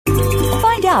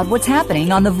out what's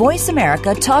happening on the Voice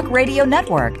America Talk Radio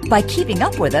Network by keeping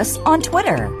up with us on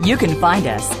Twitter. You can find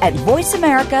us at Voice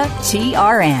America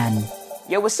TRN.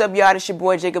 Yo, what's up, y'all? It's your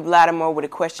boy Jacob Lattimore with a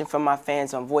question from my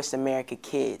fans on Voice America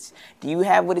Kids. Do you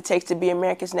have what it takes to be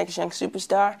America's next young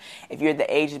superstar? If you're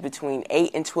the ages between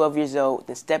 8 and 12 years old,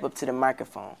 then step up to the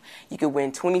microphone. You could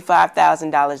win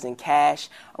 $25,000 in cash,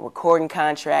 a recording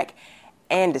contract,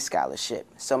 and a scholarship.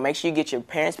 So make sure you get your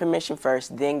parents' permission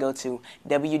first, then go to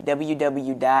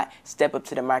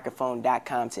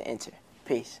www.stepuptothemicrophone.com to enter.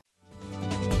 Peace.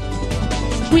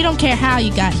 We don't care how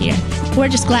you got here. We're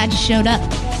just glad you showed up.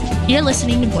 You're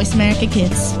listening to Voice America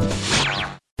Kids.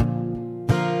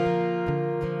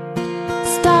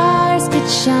 Stars could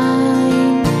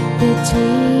shine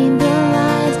between the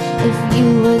lines if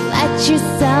you would let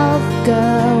yourself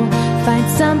go. Find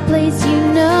someplace you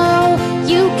know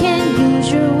you can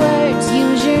use your words,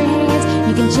 use your hands.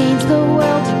 You can change the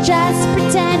world, you just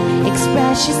pretend.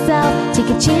 Express yourself, take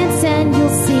a chance and you'll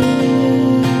see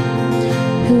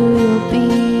who you'll be.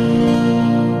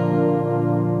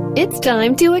 It's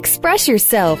time to express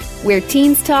yourself, where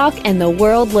teens talk and the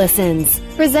world listens.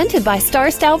 Presented by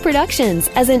Star Style Productions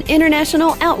as an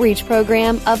international outreach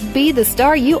program of Be the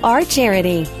Star You Are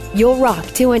charity. You'll rock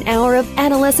to an hour of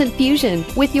adolescent fusion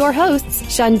with your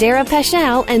hosts, Dara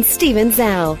Paschal and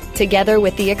Zhou, together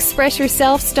with the Express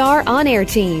Yourself Star on-air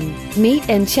team. Meet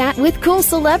and chat with cool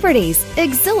celebrities,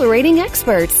 exhilarating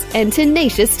experts, and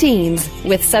tenacious teens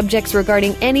with subjects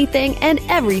regarding anything and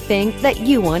everything that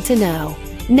you want to know.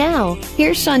 Now,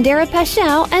 here's Dara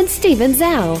Paschal and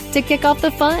Zhou to kick off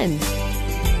the fun.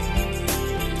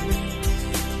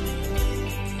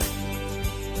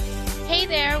 Hey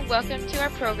there, welcome to our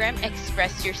program,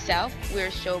 Express Yourself. We're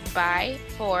a show by,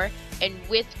 for, and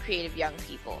with creative young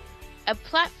people. A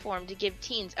platform to give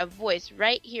teens a voice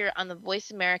right here on the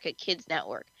Voice America Kids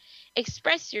Network.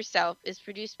 Express Yourself is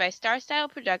produced by Star Style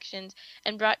Productions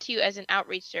and brought to you as an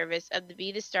outreach service of the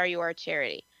Be the Star You Are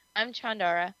charity. I'm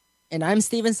Dara. And I'm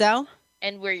Zhou.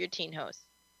 And we're your teen hosts.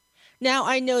 Now,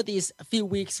 I know these few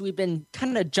weeks we've been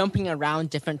kind of jumping around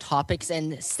different topics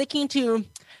and sticking to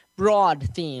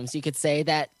broad themes, you could say,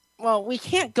 that, well, we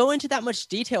can't go into that much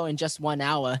detail in just 1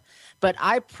 hour. But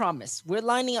I promise, we're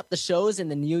lining up the shows in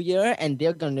the new year, and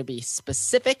they're going to be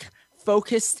specific,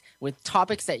 focused, with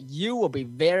topics that you will be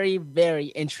very, very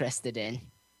interested in.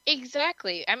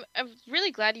 Exactly. I'm really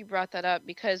glad you brought that up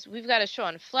because we've got a show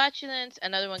on flatulence,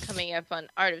 another one coming up on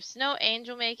art of snow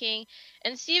angel making,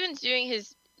 and Steven's doing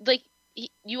his,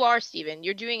 you are Steven,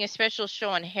 you're doing a special show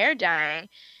on hair dyeing,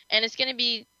 and it's going to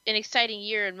be an exciting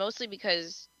year, and mostly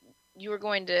because you were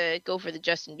going to go for the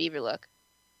Justin Bieber look.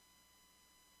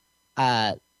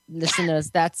 Listeners,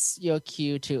 that's your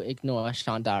cue to ignore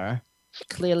Dara.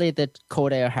 Clearly, the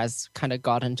cold air has kind of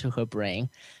gotten to her brain.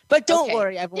 But don't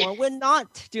worry, everyone. We're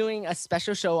not doing a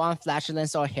special show on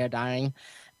flatulence or hair dyeing.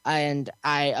 And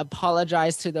I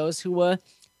apologize to those who were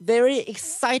very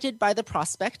excited by the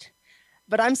prospect.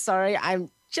 But I'm sorry, I'm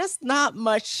just not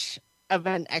much of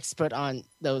an expert on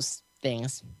those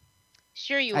things.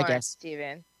 Sure you are,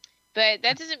 Steven. But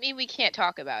that doesn't mean we can't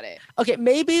talk about it. Okay,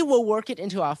 maybe we'll work it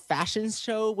into our fashion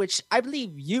show, which I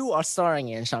believe you are starring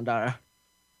in, Dara.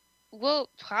 Well,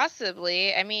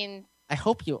 possibly. I mean, I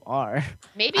hope you are.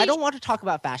 Maybe I don't want to talk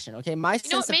about fashion, okay? My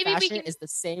sense of fashion is the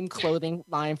same clothing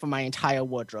line for my entire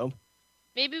wardrobe.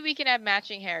 Maybe we can have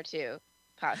matching hair too,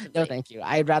 possibly. No, thank you.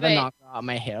 I'd rather not grow out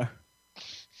my hair.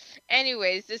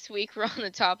 Anyways, this week we're on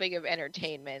the topic of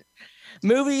entertainment.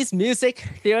 Movies, music,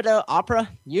 theater, opera,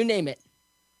 you name it.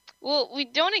 Well, we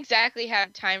don't exactly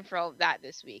have time for all of that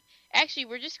this week. Actually,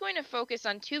 we're just going to focus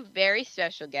on two very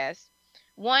special guests.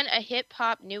 One, a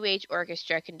hip-hop new age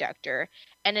orchestra conductor,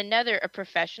 and another, a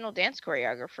professional dance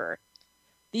choreographer.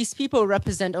 These people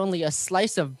represent only a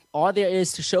slice of all there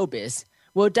is to showbiz.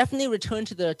 We'll definitely return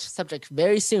to the subject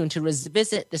very soon to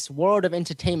revisit this world of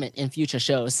entertainment in future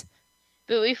shows.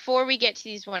 But before we get to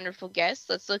these wonderful guests,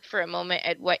 let's look for a moment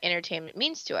at what entertainment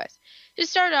means to us. To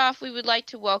start off, we would like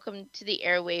to welcome to the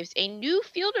airwaves a new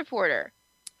field reporter.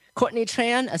 Courtney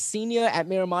Tran, a senior at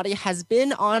Miramati, has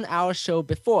been on our show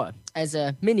before as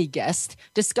a mini guest,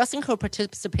 discussing her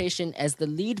participation as the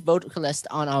lead vocalist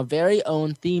on our very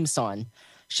own theme song.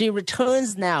 She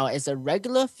returns now as a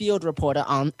regular field reporter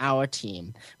on our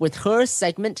team, with her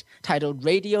segment titled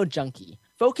Radio Junkie,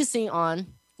 focusing on,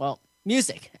 well,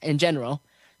 music in general.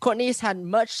 Courtney has had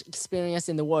much experience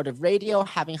in the world of radio,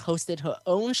 having hosted her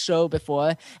own show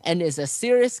before, and is a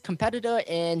serious competitor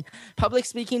in public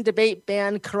speaking, debate,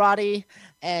 band, karate,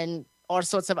 and all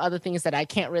sorts of other things that I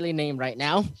can't really name right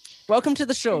now. Welcome to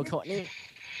the show, Courtney.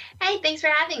 Hey, thanks for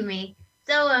having me.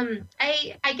 So,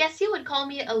 I guess you would call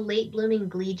me a late blooming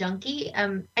Glee junkie.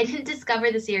 I didn't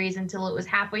discover the series until it was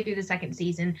halfway through the second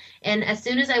season, and as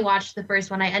soon as I watched the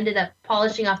first one, I ended up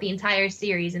polishing off the entire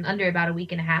series in under about a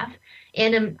week and a half.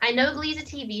 And I know Glee's a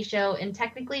TV show, and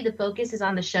technically the focus is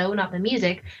on the show, not the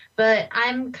music, but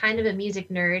I'm kind of a music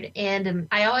nerd, and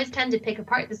I always tend to pick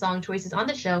apart the song choices on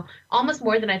the show almost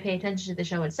more than I pay attention to the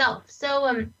show itself. So,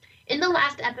 in the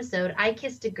last episode, I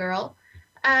Kissed a Girl,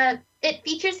 it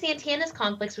features Santana's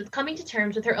conflicts with coming to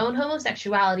terms with her own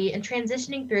homosexuality and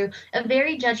transitioning through a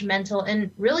very judgmental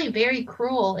and really very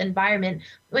cruel environment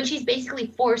when she's basically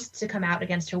forced to come out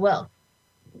against her will.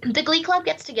 The Glee Club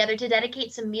gets together to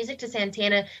dedicate some music to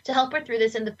Santana to help her through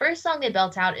this, and the first song they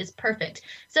belt out is Perfect.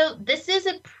 So this is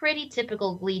a pretty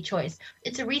typical Glee choice.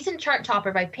 It's a recent chart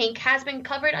topper by Pink, has been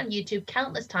covered on YouTube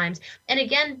countless times, and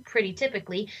again, pretty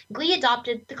typically, Glee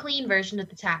adopted the clean version of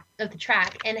the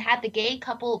track and had the gay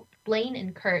couple Blaine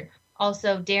and Kurt,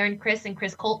 also Darren Criss and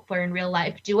Chris Colfer in real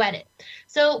life, duet it.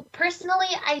 So personally,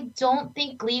 I don't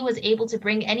think Glee was able to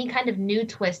bring any kind of new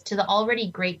twist to the already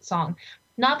great song.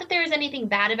 Not that there was anything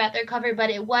bad about their cover, but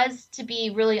it was, to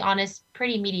be really honest,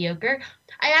 pretty mediocre.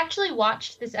 I actually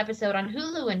watched this episode on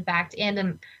Hulu, in fact,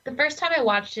 and the first time I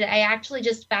watched it, I actually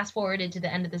just fast-forwarded to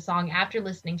the end of the song after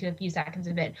listening to a few seconds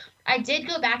of it. I did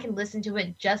go back and listen to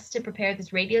it just to prepare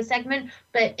this radio segment,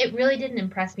 but it really didn't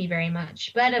impress me very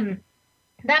much. But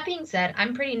that being said,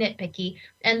 I'm pretty nitpicky,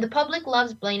 and the public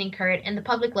loves Blaine and Kurt, and the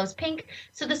public loves Pink,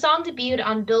 so the song debuted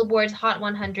on Billboard's Hot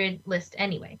 100 list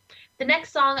anyway. The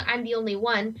next song, I'm the Only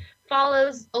One,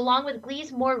 follows along with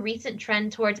Glee's more recent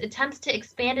trend towards attempts to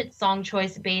expand its song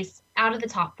choice base out of the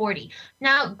top 40.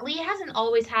 Now, Glee hasn't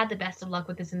always had the best of luck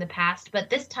with this in the past, but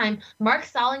this time, Mark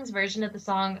Solling's version of the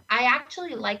song I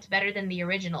actually liked better than the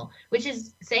original, which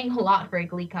is saying a lot for a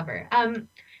Glee cover.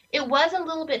 It was a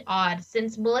little bit odd,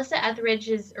 since Melissa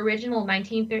Etheridge's original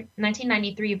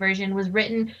 1993 version was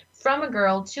written from a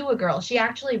girl to a girl. She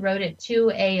actually wrote it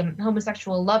to a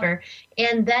homosexual lover,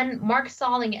 and then Mark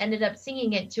Salling ended up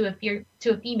singing it to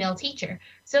a female teacher.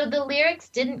 So the lyrics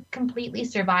didn't completely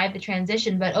survive the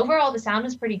transition, but overall the sound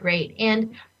was pretty great.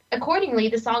 And accordingly,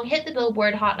 the song hit the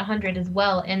Billboard Hot 100 as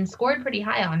well and scored pretty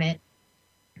high on it.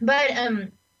 But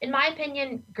in my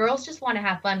opinion, Girls Just Want to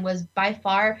Have Fun was by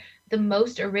far the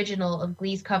most original of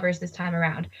Glee's covers this time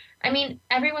around. I mean,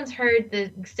 everyone's heard the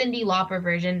Cyndi Lauper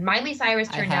version. Miley Cyrus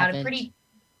turned out a pretty...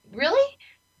 Really?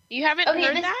 You haven't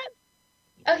heard that?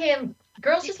 Okay,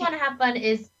 Girls Just Want to Have Fun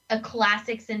is a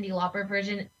classic Cyndi Lauper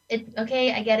version.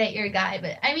 Okay, I get it, you're a guy,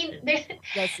 but I mean...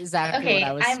 That's exactly what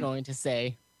I was going to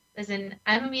say. Listen,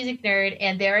 I'm a music nerd,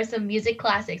 and there are some music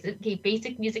classics. Okay,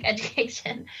 basic music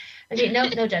education. Okay,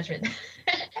 no judgment.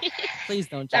 Please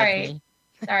don't judge me.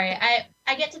 Sorry,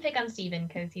 I get to pick on Steven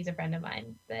because he's a friend of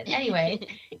mine. But anyway,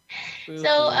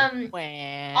 so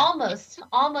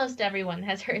almost everyone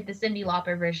has heard the Cyndi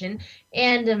Lauper version,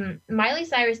 and Miley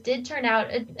Cyrus did turn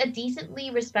out a decently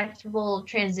respectable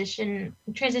transition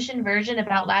version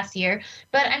about last year.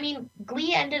 But I mean,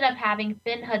 Glee ended up having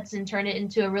Finn Hudson turn it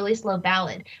into a really slow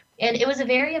ballad. And it was a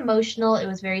very emotional, it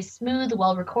was very smooth,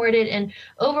 well recorded, and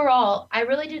overall, I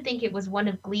really do think it was one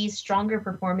of Glee's stronger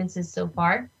performances so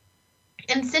far.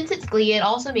 And since it's Glee, it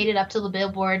also made it up to the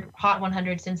Billboard Hot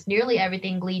 100, since nearly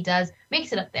everything Glee does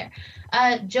makes it up there.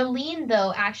 Jolene,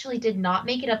 though, actually did not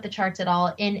make it up the charts at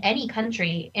all in any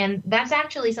country, and that's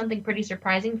actually something pretty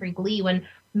surprising for Glee when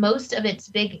most of its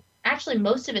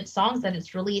songs that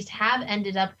it's released have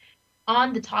ended up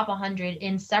on the top 100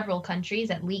 in several countries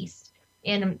at least.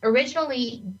 And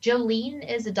originally, Jolene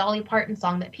is a Dolly Parton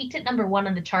song that peaked at #1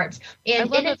 on the charts.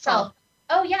 And in itself,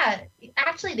 oh yeah,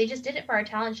 actually they just did it for our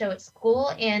talent show at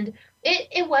school, and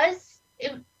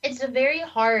it's a very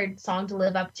hard song to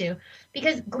live up to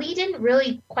because Glee didn't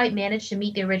really quite manage to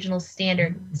meet the original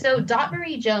standard. So Dot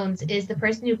Marie Jones is the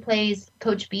person who plays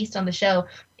Coach Beast on the show,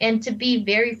 and to be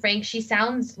very frank, she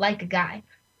sounds like a guy.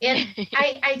 And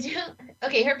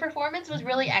her performance was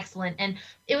really excellent, and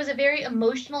it was a very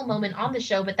emotional moment on the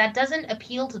show, but that doesn't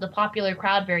appeal to the popular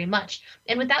crowd very much.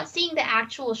 And without seeing the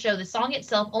actual show, the song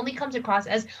itself only comes across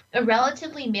as a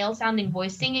relatively male-sounding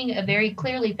voice singing a very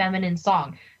clearly feminine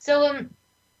song. So,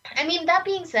 I mean, that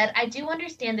being said, I do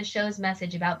understand the show's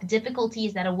message about the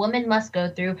difficulties that a woman must go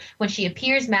through when she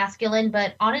appears masculine,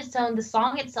 but on its own, the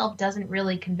song itself doesn't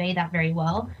really convey that very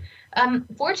well.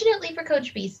 Fortunately for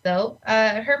Coach Beast, though,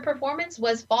 her performance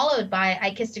was followed by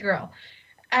I Kissed a Girl.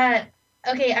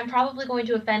 Okay, I'm probably going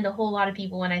to offend a whole lot of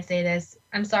people when I say this.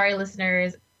 I'm sorry,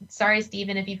 listeners. Sorry,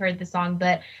 Steven, if you've heard the song,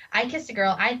 but I Kissed a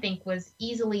Girl, I think, was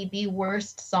easily the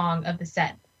worst song of the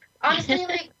set. honestly,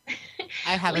 like,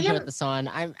 I haven't Liam- heard the song.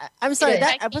 I'm sorry, Good. that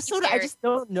I think episode, it's I just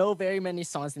don't know very many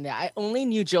songs in there. I only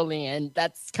knew Jolene.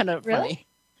 That's kind of Really? funny.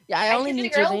 Yeah, I only knew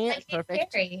Kissed a Girl Jolene. by Katy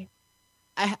Perfect. Perry.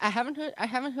 I haven't heard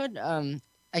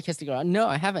I Kissed a Girl. No,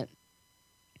 I haven't.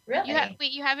 Really?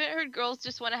 Wait, you haven't heard Girls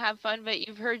Just Want to Have Fun, but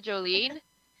you've heard Jolene?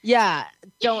 Yeah,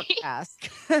 don't ask.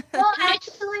 Well,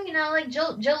 actually, you know, like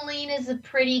Jolene is a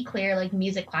pretty clear like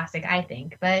music classic, I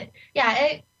think. But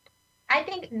yeah, I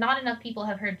think not enough people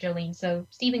have heard Jolene, so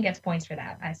Steven gets points for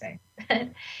that, I say.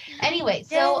 Anyway,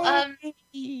 so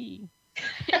Yay.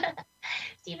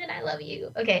 Steven, I love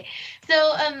you. Okay.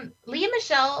 So Leah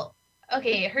Michele,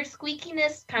 okay, her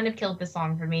squeakiness kind of killed the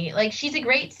song for me. Like, she's a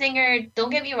great singer, don't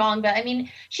get me wrong, but I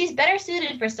mean, she's better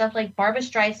suited for stuff like Barbra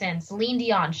Streisand, Celine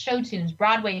Dion, show tunes,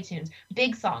 Broadway tunes,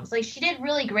 big songs. Like, she did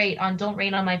really great on Don't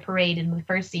Rain on My Parade in the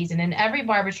first season, and every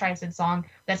Barbra Streisand song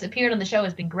that's appeared on the show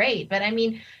has been great. But I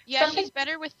mean, Yeah, she's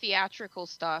better with theatrical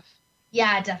stuff.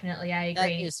 Yeah, definitely, I That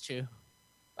agree. is true.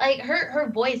 Like,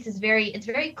 her voice is very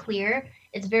clear,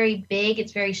 it's very big,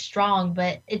 it's very strong,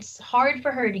 but it's hard for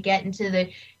her to get into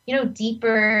the, you know,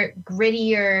 deeper,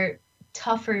 grittier,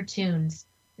 tougher tunes.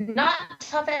 Not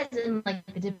tough as in like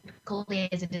the difficulty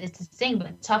as it is to sing,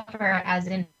 but tougher as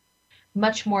in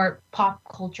much more pop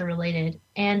culture related.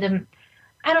 And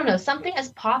I don't know, something as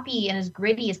poppy and as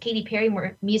gritty as Katy Perry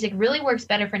music really works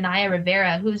better for Naya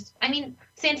Rivera, who's, I mean,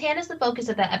 Santana's the focus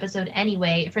of that episode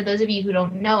anyway. For those of you who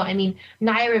don't know, I mean,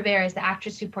 Naya Rivera is the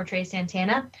actress who portrays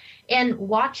Santana. And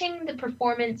watching the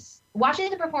performance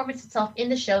itself in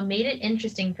the show made it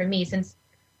interesting for me since,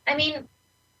 I mean,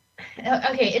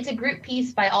 okay, it's a group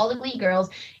piece by all the Glee girls,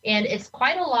 and it's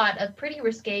quite a lot of pretty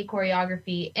risque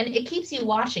choreography, and it keeps you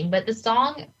watching. But the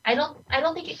song, I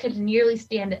don't think it could nearly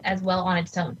stand as well on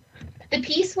its own. The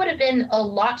piece would have been a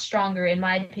lot stronger, in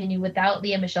my opinion, without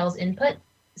Leah Michele's input.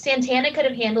 Santana could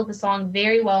have handled the song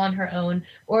very well on her own,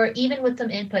 or even with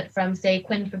some input from, say,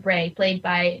 Quinn Fabray, played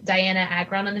by Diana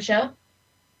Agron on the show.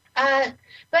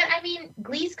 But I mean,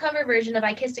 Glee's cover version of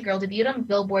I Kissed a Girl debuted on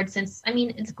Billboard since, I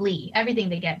mean, it's Glee. Everything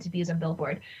they get debuts on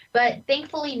Billboard. But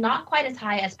thankfully not quite as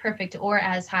high as Perfect or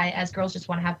as high as Girls Just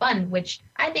Want to Have Fun, which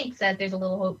I think says there's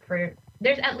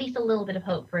at least a little bit of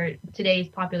hope for today's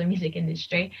popular music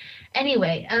industry.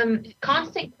 Anyway,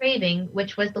 Constant Craving,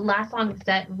 which was the last song of the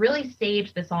set, really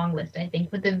saved the song list, I think,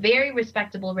 with a very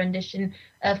respectable rendition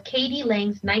of Katie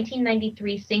Lang's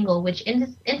 1993 single, which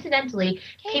incidentally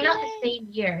came out the same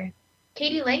year.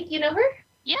 Katie Lang, you know her?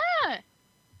 Yeah.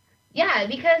 Yeah,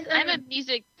 because I'm a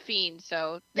music fiend,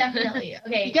 so definitely.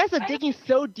 Okay. You guys are digging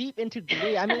so deep into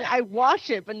Glee. I mean, I watch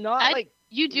it, but not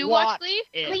you do watch Glee?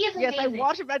 Glee is Yes, I amazing.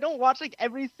 watch it, but I don't watch like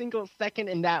every single second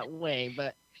in that way.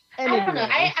 But anyway. I don't know.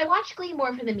 I watch Glee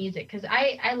more for the music because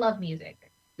I love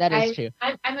music. That is true.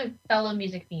 I'm a fellow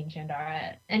music fiend,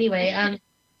 Chandara. Anyway,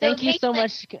 Thank you Kate so Lang,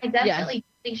 much. I definitely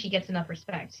think she gets enough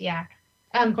respect. Yeah.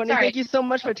 Courtney, sorry. thank you so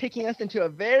much for taking us into a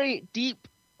very deep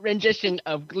rendition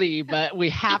of Glee, but we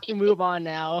have to move on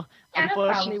now. Yeah, no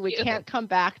Unfortunately, problem. we can't come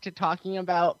back to talking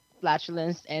about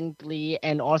flatulence and Glee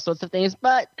and all sorts of things,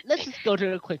 but let's just go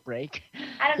to a quick break.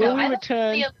 I don't know. When we I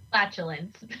return, feel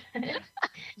flatulence.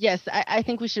 yes, I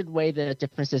think we should weigh the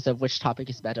differences of which topic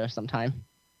is better sometime.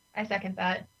 I second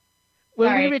that. When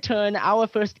Sorry. we return, our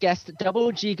first guest, Geoff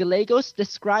Gallegos,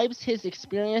 describes his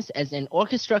experience as an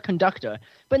orchestra conductor,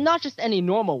 but not just any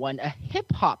normal one, a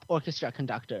hip-hop orchestra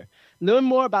conductor. Learn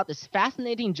more about this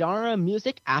fascinating genre of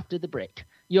music after the break.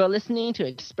 You're listening to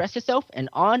Express Yourself, an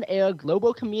on-air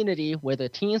global community where the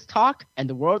teens talk and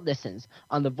the world listens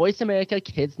on the Voice America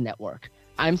Kids Network.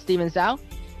 I'm Steven Zhou.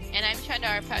 And I'm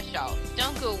Chandara Paschal.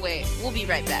 Don't go away. We'll be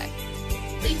right back.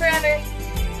 Glee forever.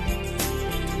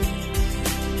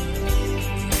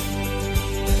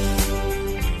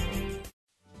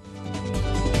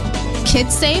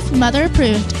 Kids safe, mother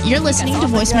approved. You're listening to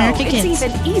Voice America Kids. It's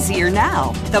even easier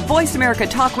now. The Voice America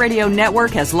Talk Radio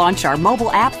Network has launched our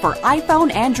mobile app for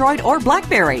iPhone, Android, or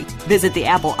BlackBerry. Visit the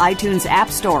Apple iTunes App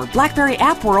Store, BlackBerry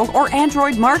App World, or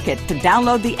Android Market to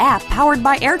download the app powered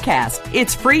by Aircast.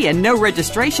 It's free and no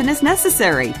registration is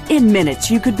necessary. In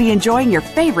minutes, you could be enjoying your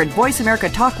favorite Voice America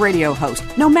Talk Radio host,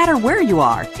 no matter where you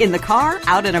are, in the car,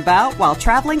 out and about, while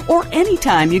traveling, or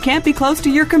anytime you can't be close to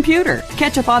your computer.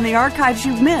 Catch up on the archives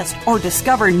you've missed, or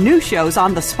discover new shows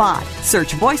on the spot.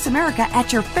 Search Voice America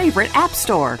at your favorite app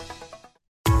store.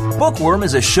 Bookworm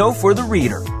is a show for the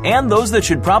reader and those that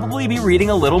should probably be reading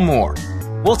a little more.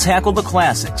 We'll tackle the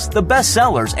classics, the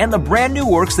bestsellers, and the brand new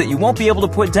works that you won't be able to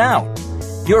put down.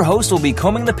 Your host will be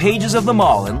combing the pages of them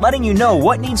all and letting you know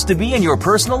what needs to be in your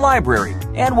personal library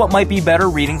and what might be better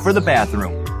reading for the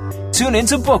bathroom. Tune in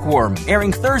to Bookworm,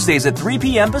 airing Thursdays at 3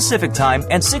 p.m. Pacific Time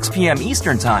and 6 p.m.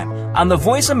 Eastern Time on the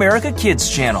Voice America Kids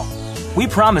channel. We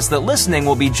promise that listening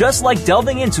will be just like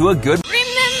delving into a good...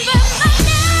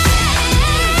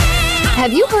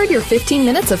 Have you heard your 15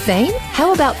 minutes of fame?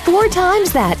 How about 4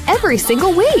 times that every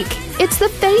single week? It's the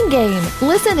Fame Game.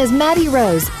 Listen as Maddie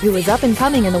Rose, who is up and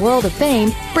coming in the world of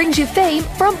fame, brings you fame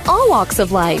from all walks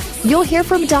of life. You'll hear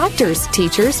from doctors,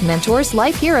 teachers, mentors,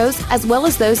 life heroes, as well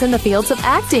as those in the fields of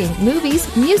acting,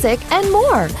 movies, music, and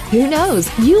more. Who knows?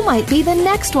 You might be the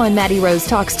next one Maddie Rose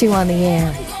talks to on the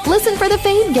air. Listen for the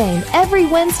Fame Game every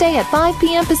Wednesday at 5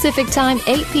 p.m. Pacific Time,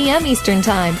 8 p.m. Eastern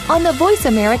Time on the Voice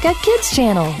America Kids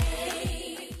channel.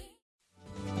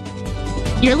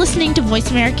 You're listening to Voice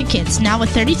America Kids, now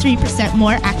with 33%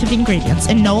 more active ingredients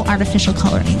and no artificial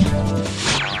coloring.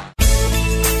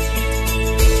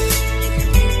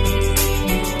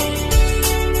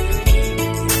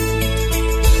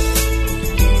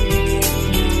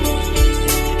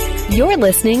 You're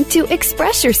listening to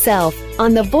Express Yourself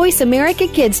on the Voice America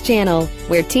Kids channel,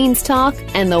 where teens talk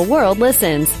and the world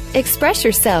listens. Express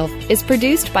Yourself is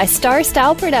produced by Star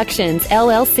Style Productions,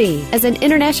 LLC, as an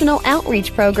international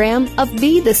outreach program of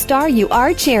Be the Star You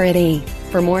Are charity.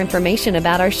 For more information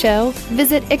about our show,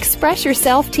 visit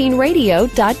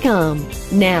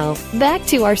expressyourselfteenradio.com. Now, back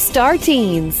to our star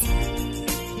teens.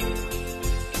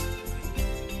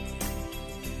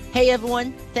 Hey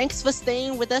everyone, thanks for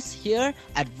staying with us here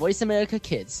at Voice America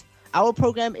Kids. Our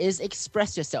program is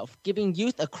Express Yourself, giving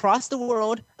youth across the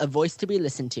world a voice to be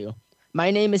listened to.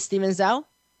 My name is Steven Zhou.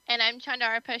 And I'm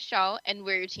Dara Paschal, and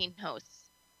we're your teen hosts.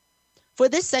 For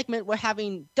this segment, we're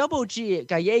having Geoff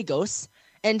Gallegos,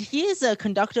 and he is a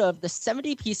conductor of the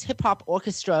 70-piece hip-hop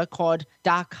orchestra called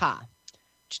daKahas.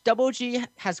 G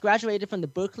has graduated from the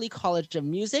Berklee College of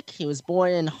Music. He was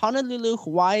born in Honolulu,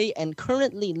 Hawaii, and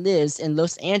currently lives in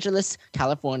Los Angeles,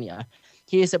 California.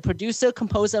 He is a producer,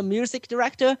 composer, music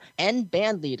director, and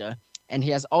band leader. And he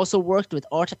has also worked with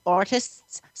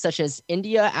artists such as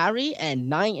India Ari and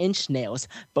 9 Inch Nails,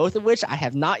 both of which I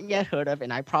have not yet heard of,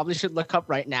 and I probably should look up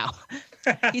right now.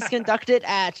 He's conducted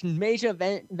at major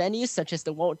venues such as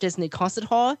the Walt Disney Concert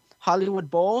Hall, Hollywood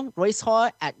Bowl, Royce Hall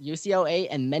at UCLA,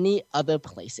 and many other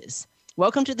places.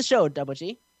 Welcome to the show,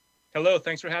 G. Hello,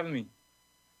 thanks for having me.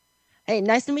 Hey,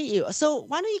 nice to meet you. So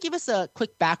why don't you give us a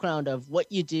quick background of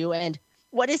what you do and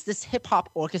what is this hip-hop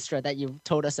orchestra that you've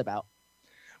told us about?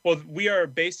 Well, we are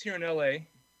based here in LA,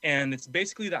 and it's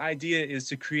basically the idea is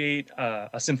to create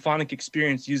a symphonic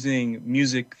experience using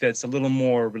music that's a little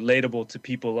more relatable to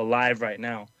people alive right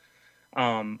now.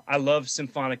 I love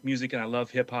symphonic music and I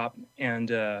love hip-hop,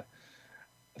 and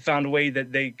found a way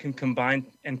that they can combine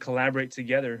and collaborate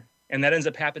together. And that ends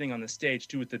up happening on the stage,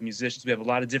 too, with the musicians. We have a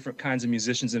lot of different kinds of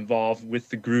musicians involved with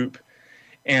the group.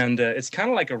 And it's kind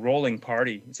of like a rolling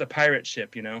party. It's a pirate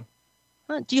ship, you know?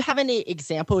 Do you have any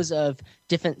examples of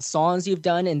different songs you've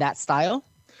done in that style?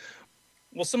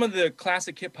 Well, some of the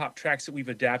classic hip-hop tracks that we've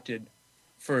adapted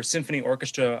for symphony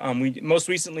orchestra, most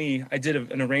recently I did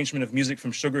an arrangement of music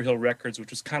from Sugar Hill Records, which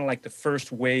was kind of like the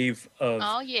first wave of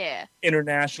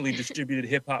internationally distributed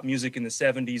hip-hop music in the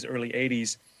 70s, early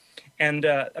 80s. And,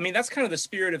 that's kind of the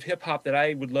spirit of hip-hop that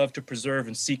I would love to preserve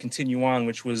and see continue on,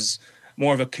 which was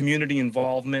more of a community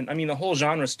involvement. I mean, the whole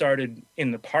genre started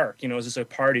in the park, it was just a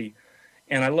party.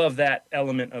 And I love that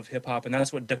element of hip-hop, and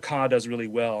that's what daKahas does really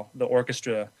well, the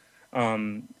orchestra.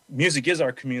 Music is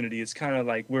our community. It's kind of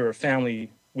like we're a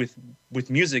family with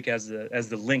music as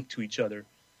the link to each other.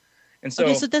 And so,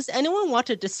 okay, so does anyone want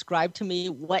to describe to me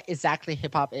what exactly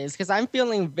hip-hop is? Because I'm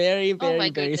feeling very,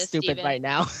 very stupid Steven. Right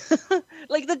now.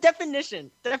 Like the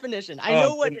definition. I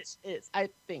know what it is, I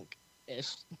think.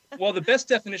 Well, the best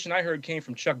definition I heard came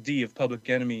from Chuck D of Public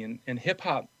Enemy, and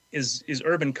hip-hop is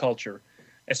urban culture.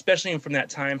 Especially from that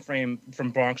time frame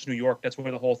from Bronx, New York. That's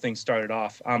where the whole thing started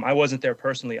off. I wasn't there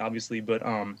personally, obviously, but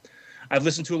I've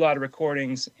listened to a lot of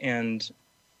recordings, and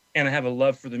I have a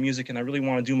love for the music, and I really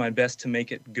want to do my best to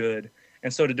make it good.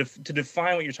 And so to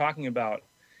define what you're talking about,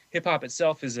 hip-hop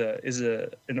itself is an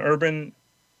urban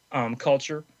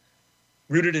culture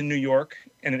rooted in New York,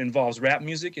 and it involves rap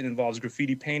music, it involves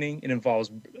graffiti painting, it involves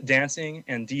dancing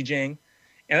and DJing.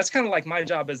 And that's kind of like my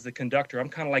job as the conductor. I'm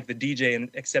kind of like the DJ,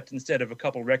 except instead of a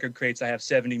couple record crates, I have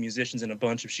 70 musicians and a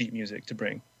bunch of sheet music to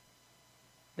bring.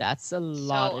 That's a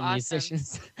lot of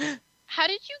musicians. How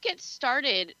did you get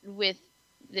started with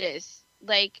this?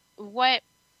 Like, what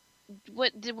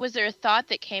was there a thought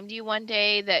that came to you one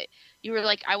day that you were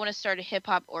like, I want to start a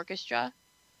hip-hop orchestra?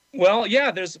 Well, yeah,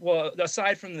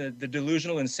 aside from the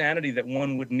delusional insanity that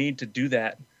one would need to do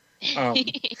that,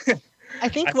 I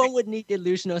think one would need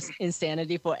delusional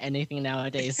insanity for anything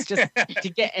nowadays, just to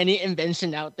get any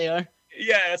invention out there.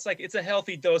 Yeah, it's a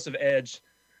healthy dose of edge.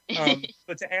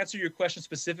 But to answer your question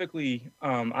specifically,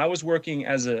 I was working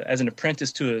as an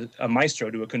apprentice to a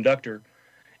maestro, to a conductor,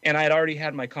 and I had already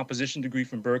had my composition degree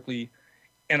from Berklee,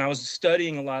 and I was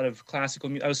studying a lot of classical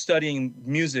music. I was studying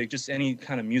music, just any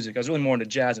kind of music. I was really more into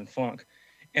jazz and funk.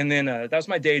 And then that was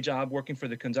my day job, working for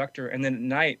the conductor. And then at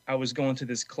night, I was going to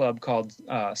this club called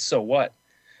So What,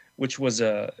 which was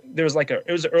it was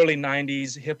the early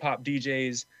 90s hip-hop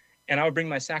DJs. And I would bring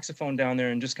my saxophone down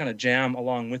there and just kind of jam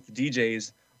along with the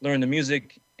DJs, learn the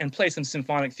music, and play some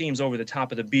symphonic themes over the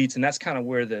top of the beats. And that's kind of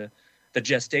where the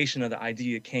gestation of the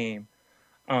idea came.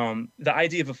 The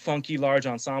idea of a funky large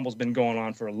ensemble has been going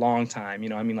on for a long time.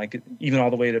 Even all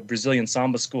the way to Brazilian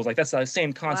samba schools. Like, that's the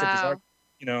same concept as art,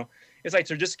 It's like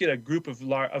to just get a group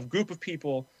of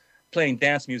people playing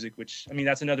dance music, which,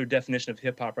 that's another definition of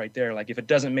hip hop right there. Like, if it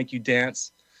doesn't make you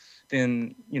dance,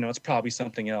 then, it's probably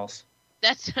something else.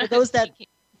 That's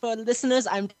for listeners,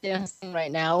 I'm dancing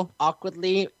right now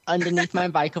awkwardly underneath my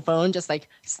microphone, just like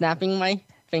snapping my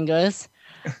fingers.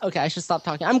 Okay, I should stop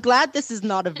talking. I'm glad this is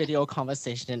not a video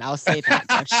conversation. I'll say that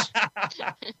much.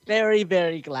 Very,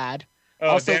 very glad.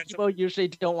 Also, people usually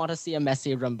don't want to see a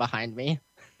messy room behind me.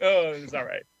 Oh, it's all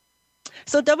right.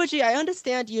 So, WG, I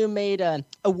understand you made an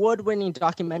award-winning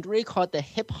documentary called The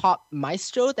Hip Hop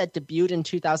Maestro that debuted in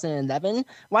 2011.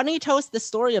 Why don't you tell us the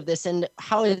story of this and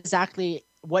how exactly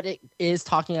what it is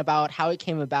talking about, how it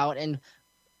came about, and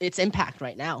its impact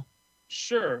right now?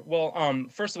 Sure. Well,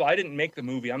 first of all, I didn't make the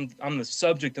movie. I'm the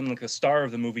subject. I'm like the star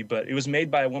of the movie, but it was made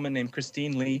by a woman named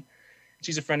Christine Lee.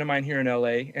 She's a friend of mine here in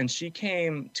LA, and she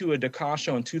came to a daKahas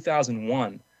show in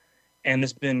 2001. And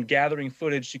has been gathering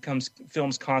footage. She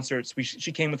films concerts.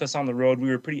 She came with us on the road.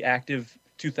 We were pretty active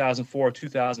 2004,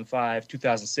 2005,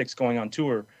 2006 going on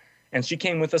tour. And she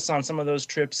came with us on some of those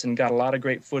trips and got a lot of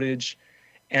great footage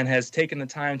and has taken the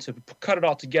time to cut it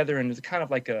all together into kind of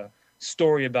like a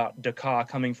story about daKahas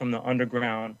coming from the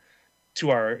underground to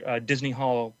our Disney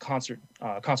Hall concert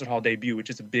hall debut,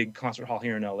 which is a big concert hall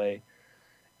here in LA. And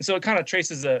so it kind of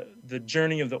traces the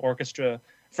journey of the orchestra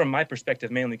from my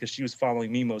perspective, mainly because she was following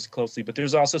me most closely. But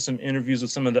there's also some interviews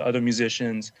with some of the other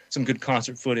musicians, some good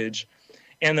concert footage.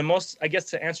 And I guess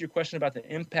to answer your question about the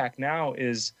impact now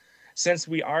is, since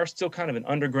we are still kind of an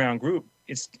underground group,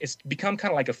 it's become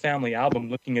kind of like a family album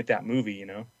looking at that movie,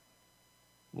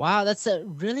 Wow, that's a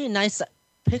really nice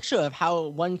picture of how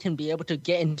one can be able to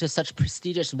get into such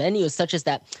prestigious venues, such as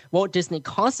that Walt Disney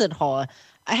Concert Hall.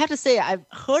 I have to say, I've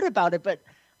heard about it, but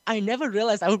I never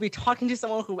realized I would be talking to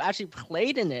someone who actually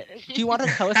played in it. Do you want to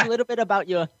tell us a little bit about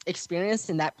your experience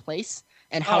in that place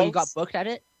and how you got booked at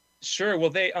it? Sure.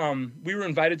 Well, we were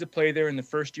invited to play there in the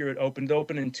first year it opened. It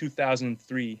opened in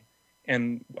 2003,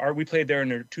 and we played there in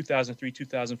the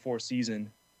 2003-2004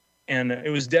 season. And it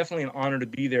was definitely an honor to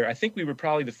be there. I think we were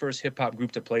probably the first hip-hop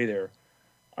group to play there.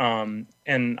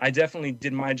 And I definitely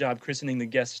did my job christening the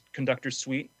guest conductor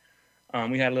suite.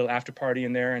 We had a little after party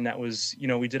in there, and that was,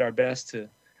 we did our best to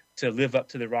live up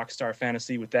to the rock star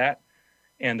fantasy with that.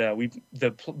 And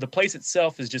the place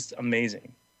itself is just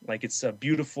amazing. Like, it's a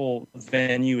beautiful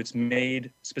venue. It's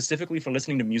made specifically for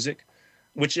listening to music,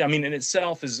 which, in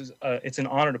itself is it's an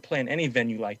honor to play in any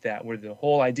venue like that, where the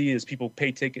whole idea is people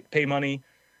pay money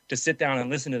to sit down and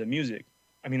listen to the music.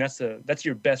 That's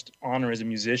your best honor as a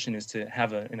musician, is to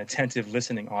have an attentive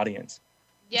listening audience.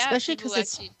 Yeah, especially because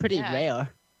it's pretty rare.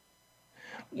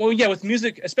 Well, yeah, with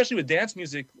music, especially with dance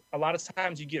music, a lot of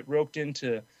times you get roped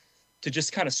into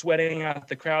just kind of sweating out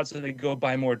the crowd so they go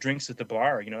buy more drinks at the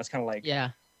bar. It's kind of like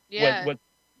what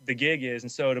the gig is.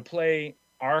 And so to play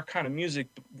our kind of music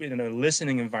in a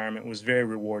listening environment was very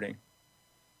rewarding.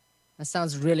 That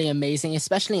sounds really amazing,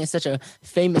 especially in such a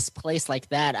famous place like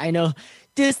that. I know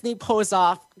Disney pulls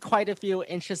off quite a few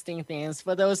interesting things.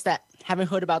 For those that haven't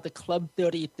heard about the Club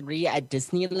 33 at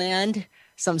Disneyland,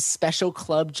 some special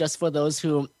club just for those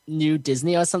who knew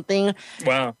Disney or something.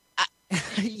 Wow.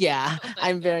 Yeah,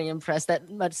 I'm very impressed. That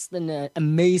must have been an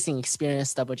amazing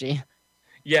experience, Double G.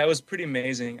 Yeah, it was pretty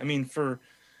amazing.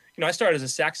 I started as a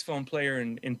saxophone player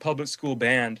in public school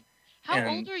band. How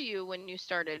old were you when you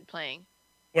started playing?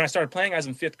 When I started playing, I was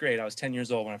in 5th grade. I was 10 years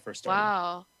old when I first started.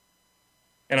 Wow.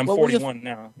 And I'm 41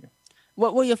 now. Yeah.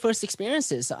 What were your first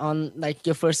experiences on, like,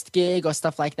 your first gig or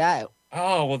stuff like that?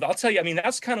 Oh, well, I'll tell you,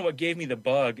 that's kind of what gave me the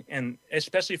bug, and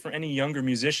especially for any younger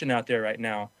musician out there right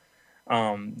now.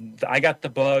 I got the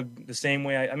bug the same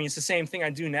way. It's the same thing I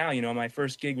do now. My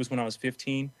first gig was when I was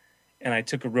 15, and I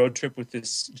took a road trip with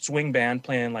this swing band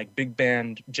playing, like, big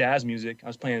band jazz music. I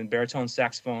was playing baritone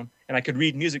saxophone, and I could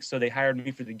read music, so they hired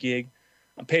me for the gig.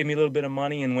 paid me a little bit of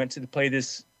money and went to play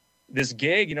this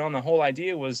gig, you know, and the whole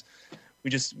idea was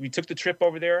we took the trip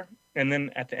over there, and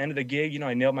then at the end of the gig, you know,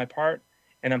 I nailed my part,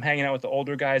 and I'm hanging out with the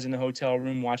older guys in the hotel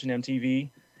room watching MTV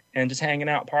and just hanging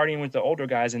out, partying with the older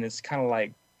guys, and it's kind of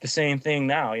like the same thing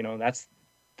now, you know, that's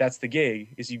the gig,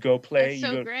 is you go play.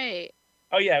 That's so great.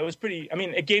 Oh yeah, it was pretty, I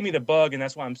mean, it gave me the bug, and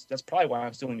that's probably why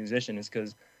I'm still a musician, is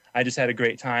because I just had a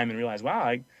great time and realized,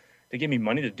 wow, they gave me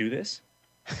money to do this.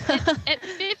 At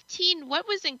 15, what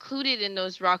was included in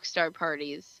those rock star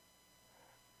parties?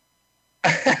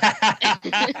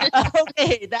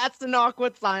 Okay, that's an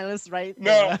awkward silence right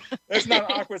there. No, that's not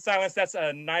awkward silence. That's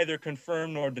neither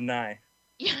confirm nor deny.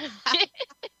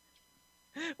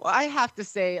 Well, I have to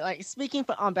say, like, speaking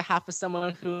on behalf of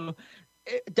someone who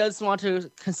does want to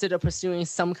consider pursuing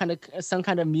some kind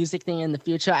of music thing in the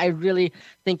future, I really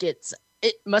think it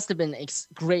must have been a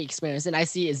great experience, and I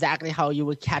see exactly how you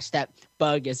would catch that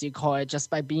bug, as you call it,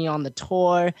 just by being on the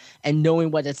tour and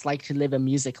knowing what it's like to live a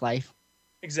music life.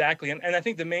 Exactly, and I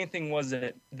think the main thing was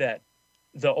that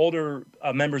the older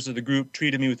members of the group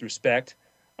treated me with respect.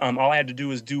 All I had to do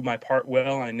was do my part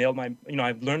well. I nailed I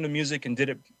learned the music and did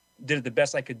it the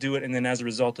best I could do it, and then as a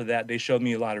result of that, they showed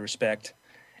me a lot of respect.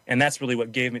 And that's really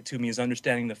what gave it to me, is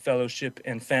understanding the fellowship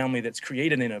and family that's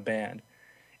created in a band.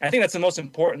 And I think that's the most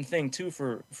important thing, too,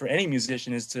 for any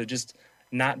musician, is to just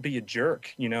not be a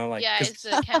jerk, you know? Like, yeah, it's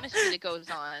the chemistry that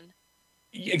goes on.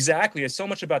 Exactly. It's so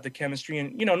much about the chemistry,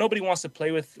 and, you know, nobody wants to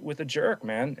play with a jerk,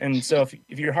 man. And so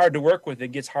if you're hard to work with, it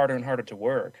gets harder and harder to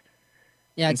work.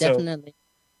 Yeah, and definitely.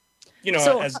 So, you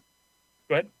know,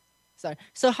 go ahead. Sorry.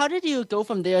 So how did you go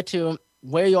from there to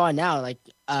where you are now? Like,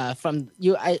 I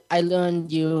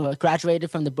learned you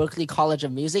graduated from the Berklee College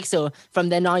of Music. So from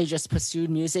then on, you just pursued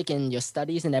music and your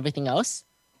studies and everything else?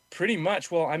 Pretty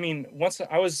much. Well, I mean, once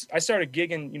I started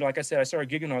gigging, you know, like I said, I started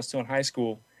gigging when I was still in high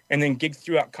school, and then gigged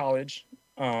throughout college.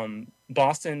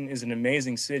 Boston is an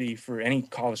amazing city for any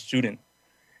college student.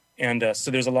 And so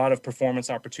there's a lot of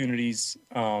performance opportunities,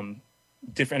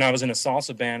 different. I was in a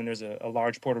salsa band, and there's a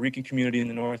large Puerto Rican community in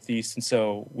the Northeast, and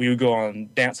so we would go on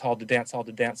dance hall to dance hall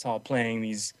to dance hall playing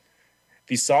these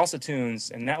salsa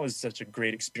tunes, and that was such a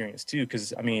great experience too,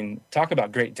 because I mean, talk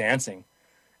about great dancing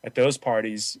at those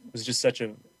parties. It was just such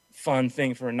a fun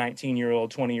thing for a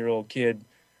 19-year-old, 20-year-old kid.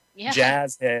 Yeah.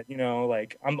 Jazz head, you know,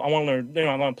 like I want to learn, you know,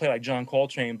 I want to play like John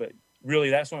Coltrane, but really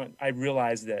that's when I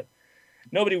realized that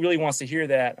nobody really wants to hear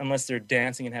that unless they're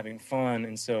dancing and having fun.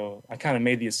 And so I kind of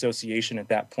made the association at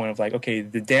that point of like, okay,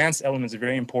 the dance elements are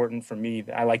very important for me.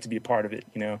 I like to be a part of it,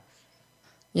 you know?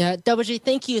 Yeah, WG,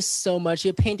 thank you so much.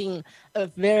 You're painting a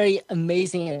very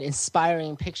amazing and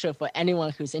inspiring picture for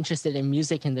anyone who's interested in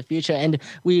music in the future. And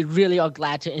we really are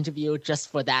glad to interview you just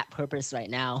for that purpose right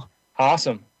now.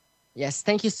 Awesome. Yes,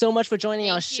 thank you so much for joining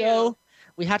our show.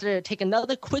 We had to take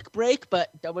another quick break, but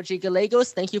Geoff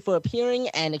Gallegos, thank you for appearing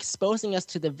and exposing us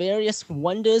to the various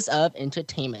wonders of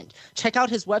entertainment. Check out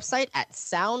his website at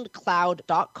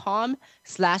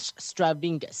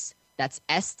soundcloud.com/Stravingus. That's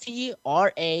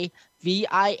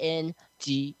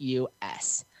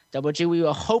STRAVINGUS. Geoff, we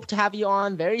will hope to have you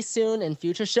on very soon in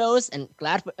future shows, and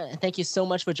thank you so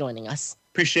much for joining us.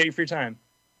 Appreciate you for your time.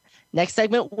 Next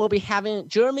segment, we'll be having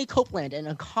Jeremy Copeland, an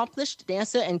accomplished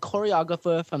dancer and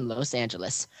choreographer from Los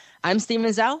Angeles. I'm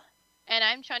Steven Zhou. And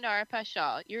I'm Dara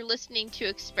Paschal. You're listening to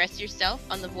Express Yourself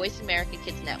on the Voice America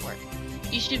Kids Network.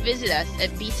 You should visit us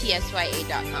at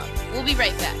btsya.com. We'll be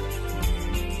right back.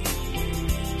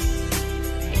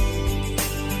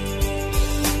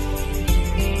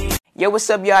 Yo, what's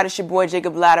up, y'all? It's your boy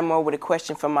Jacob Lattimore with a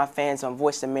question from my fans on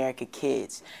Voice America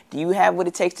Kids. Do you have what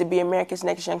it takes to be America's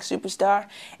next young superstar?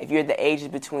 If you're the ages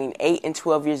between 8 and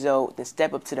 12 years old, then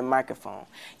step up to the microphone.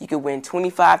 You could win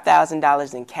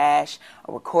 $25,000 in cash,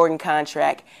 a recording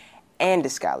contract, and a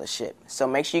scholarship. So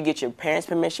make sure you get your parents'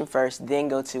 permission first, then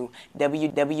go to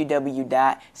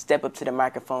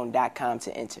www.stepuptothemicrophone.com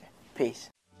to enter.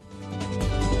 Peace.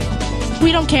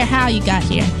 We don't care how you got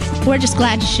here. We're just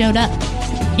glad you showed up.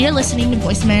 You're listening to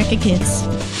Voice America Kids.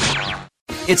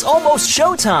 It's almost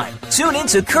showtime. Tune in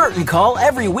to Curtain Call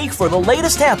every week for the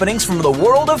latest happenings from the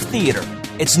world of theater.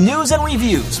 It's news and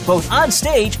reviews, both on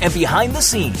stage and behind the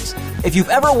scenes. If you've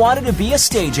ever wanted to be a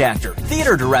stage actor,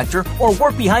 theater director, or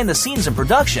work behind the scenes in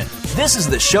production, this is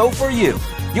the show for you.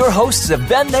 Your hosts have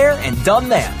been there and done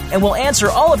that, and will answer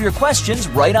all of your questions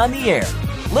right on the air.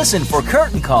 Listen for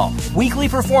Curtain Call. Weekly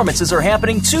performances are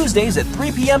happening Tuesdays at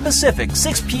 3 p.m. Pacific,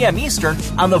 6 p.m. Eastern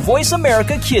on the Voice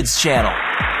America Kids channel.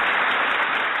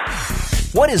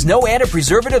 What is No Added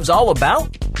Preservatives all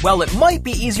about? Well, it might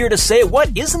be easier to say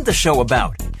what isn't the show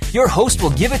about. Your host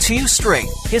will give it to you straight.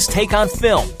 His take on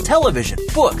film, television,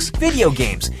 books, video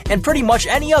games, and pretty much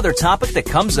any other topic that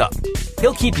comes up.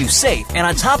 He'll keep you safe and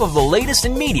on top of the latest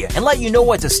in media and let you know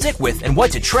what to stick with and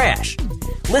what to trash.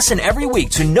 Listen every week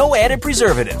to No Added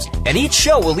Preservatives, and each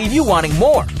show will leave you wanting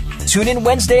more. Tune in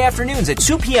Wednesday afternoons at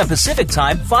 2 p.m. Pacific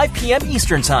Time, 5 p.m.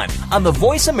 Eastern Time on the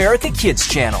Voice America Kids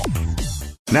channel.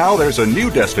 Now there's a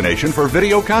new destination for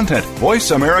video content,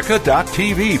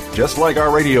 voiceamerica.tv. Just like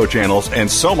our radio channels and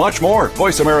so much more.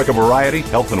 Voice America Variety,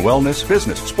 Health and Wellness,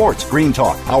 Business, Sports, Green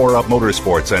Talk, Power Up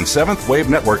Motorsports, and Seventh Wave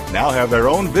Network now have their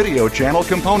own video channel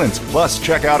components. Plus,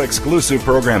 check out exclusive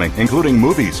programming, including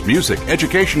movies, music,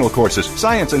 educational courses,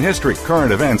 science and history,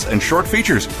 current events, and short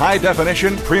features.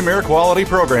 High-definition, premier quality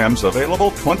programs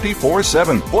available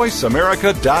 24/7.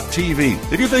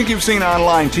 VoiceAmerica.tv. If you think you've seen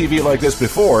online TV like this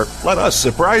before, let us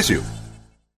surprise you.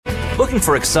 Looking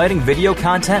for exciting video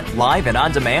content live and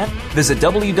on demand? Visit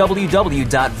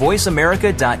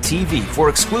www.voiceamerica.tv for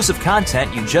exclusive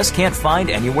content you just can't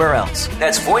find anywhere else.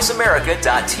 That's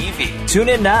voiceamerica.tv. Tune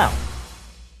in now.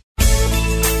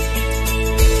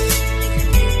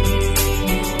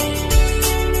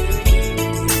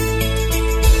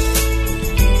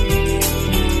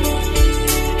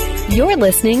 You're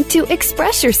listening to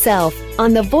Express Yourself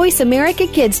on the Voice America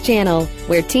Kids channel,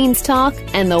 where teens talk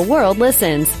and the world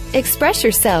listens. Express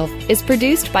Yourself is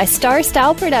produced by Star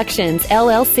Style Productions,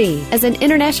 LLC, as an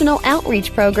international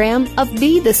outreach program of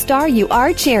Be the Star You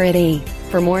Are charity.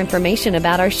 For more information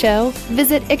about our show,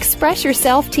 visit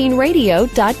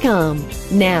ExpressYourselfTeenRadio.com.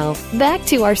 Now, back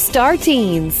to our star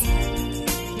teens.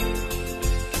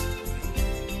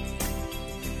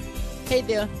 Hey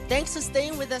there, thanks for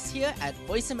staying with us here at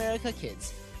Voice America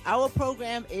Kids. Our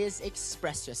program is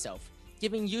Express Yourself,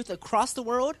 giving youth across the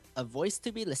world a voice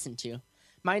to be listened to.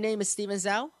 My name is Stephen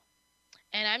Zhou.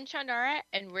 And I'm Dara,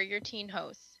 and we're your teen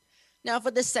hosts. Now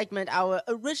for this segment, our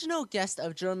original guest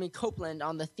of Jeremy Copeland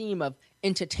on the theme of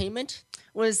entertainment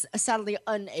was sadly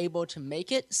unable to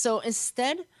make it. So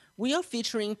instead, we are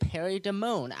featuring Perry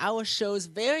Damone, our show's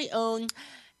very own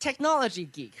technology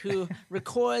geek who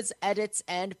records, edits,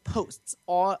 and posts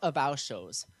all of our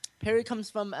shows. Perry comes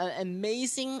from an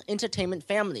amazing entertainment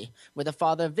family with a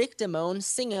father, Vic Damone,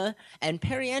 singer, and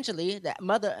Pier Angeli, the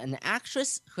mother, an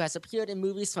actress who has appeared in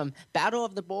movies from Battle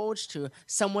of the Bulge to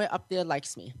Somewhere Up There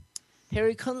Likes Me.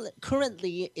 Perry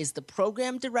currently is the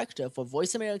program director for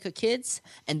Voice America Kids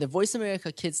and the Voice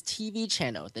America Kids TV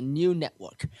channel, the new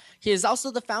network. He is also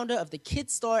the founder of the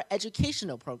KidStar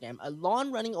educational program, a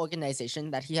long-running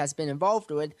organization that he has been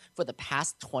involved with for the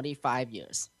past 25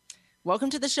 years.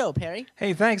 Welcome to the show, Perry.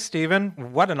 Hey, thanks,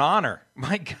 Stephen. What an honor.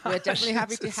 My gosh. We're definitely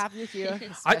happy to have you here,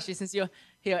 especially since you're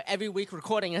here every week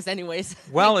recording us anyways.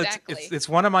 Well, Exactly. it's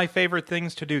one of my favorite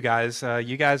things to do, guys.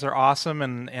 You guys are awesome,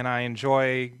 and I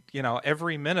enjoy,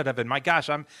 every minute of it. My gosh,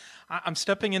 I'm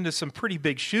stepping into some pretty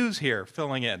big shoes here,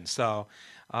 filling in. So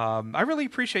I really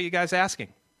appreciate you guys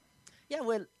asking. Yeah,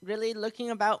 we're really looking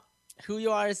about who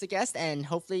you are as a guest, and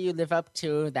hopefully you live up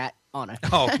to that honor.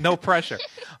 Oh, no pressure.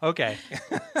 Okay.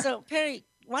 So, Perry,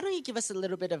 why don't you give us a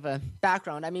little bit of a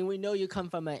background? I mean, we know you come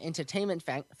from an entertainment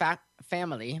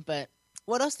family, but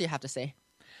what else do you have to say?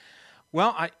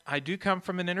 Well, I do come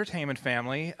from an entertainment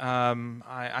family.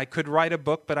 I could write a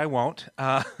book, but I won't.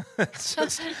 I'm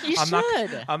not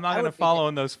going to follow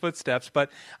in those footsteps.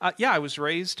 But I was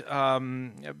raised.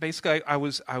 Basically, I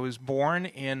was born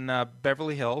in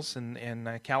Beverly Hills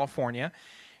in California,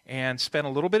 and spent a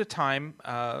little bit of time,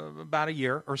 about a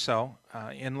year or so,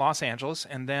 in Los Angeles,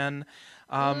 and then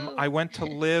I went to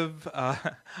live.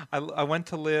 I went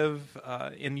to live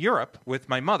in Europe with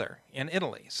my mother in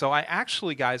Italy. So I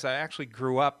actually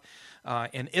grew up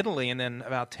in Italy, and then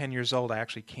about 10 years old, I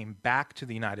actually came back to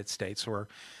the United States, where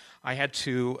I had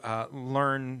to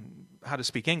learn how to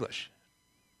speak English.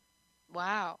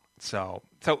 Wow. So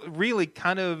really,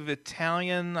 kind of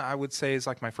Italian, I would say, is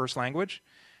like my first language,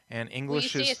 and English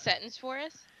is. Will you say a sentence for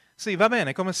us? Sì, va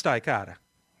bene. Come stai, cara?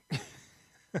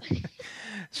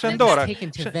 Shandora,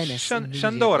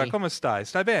 Shandora, come stai?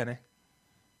 Stai bene?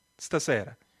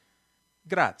 Stasera.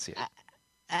 Grazie.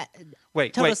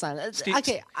 Wait.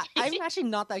 Okay, I'm actually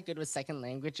not that good with second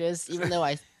languages, even though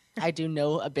I do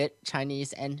know a bit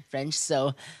Chinese and French.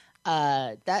 So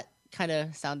that kind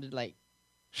of sounded like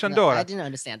Shandora. No, I didn't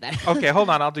understand that. Okay, hold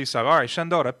on. I'll do so. All right,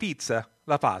 Shandora, pizza,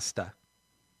 la pasta.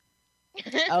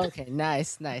 Okay,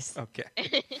 nice. Okay.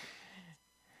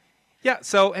 Yeah,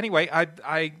 so anyway,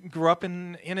 I grew up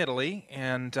in Italy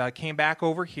and came back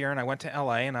over here, and I went to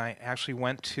L.A., and I actually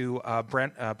went to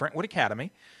Brentwood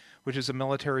Academy, which is a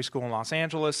military school in Los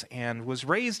Angeles, and was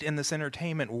raised in this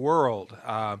entertainment world.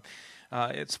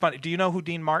 It's funny. Do you know who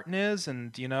Dean Martin is?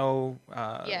 And do you know?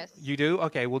 Yes. You do?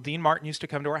 Okay. Well, Dean Martin used to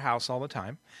come to our house all the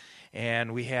time.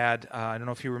 And we had, I don't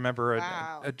know if you remember,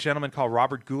 a gentleman called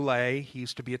Robert Goulet. He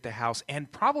used to be at the house. And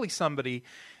probably somebody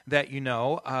that you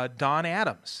know, Don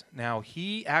Adams. Now,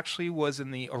 he actually was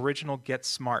in the original Get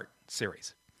Smart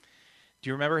series. Do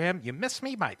you remember him? You missed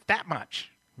me by that much.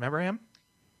 Remember him?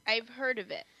 I've heard of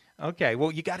it. Okay,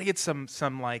 well, you got to get some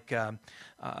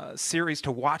series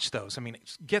to watch those. I mean,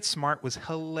 Get Smart was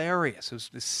hilarious. It was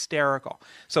hysterical.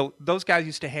 So those guys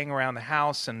used to hang around the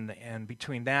house, and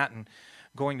between that and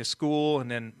going to school, and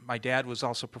then my dad was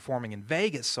also performing in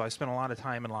Vegas, so I spent a lot of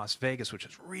time in Las Vegas, which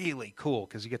is really cool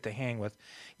because you get to hang with,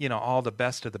 all the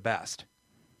best of the best.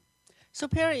 So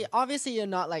Perry, obviously you're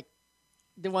not like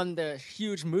the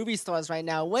huge movie stars right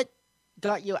now. What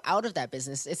got you out of that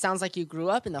business? It sounds like you grew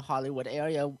up in the Hollywood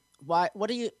area.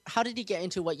 How did you get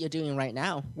into what you're doing right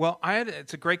now? Well,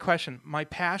 it's a great question. My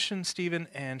passion, Stephen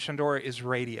and Shandora, is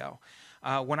radio.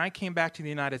 When I came back to the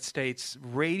United States,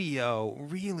 radio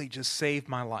really just saved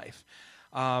my life.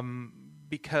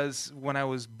 Because when I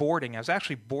was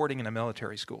actually boarding in a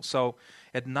military school. So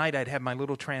at night I'd have my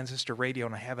little transistor radio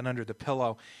and I have it under the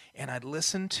pillow, and I'd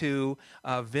listen to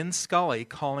Vin Scully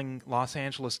calling Los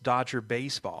Angeles Dodger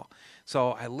baseball.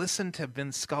 So I listened to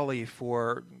Vin Scully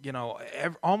for,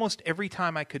 almost every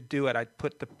time I could do it. I'd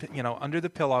put under the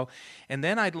pillow, and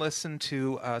then I'd listen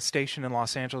to a station in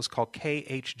Los Angeles called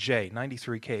KHJ,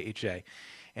 93 KHJ.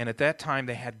 And at that time,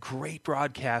 they had great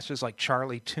broadcasters like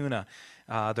Charlie Tuna,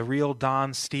 the real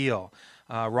Don Steele,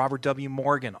 Robert W.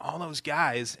 Morgan, all those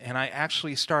guys. And I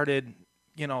actually started,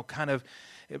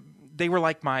 they were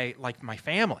like my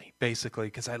family, basically,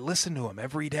 because I listened to them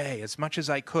every day as much as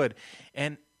I could.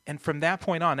 And from that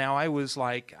point on, now I was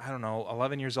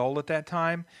 11 years old at that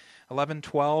time, 11,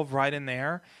 12, right in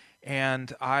there.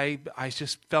 And I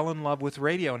just fell in love with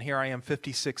radio. And here I am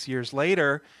 56 years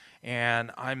later. And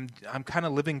I'm kind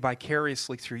of living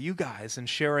vicariously through you guys and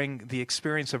sharing the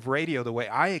experience of radio the way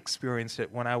I experienced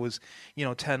it when I was,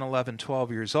 10, 11,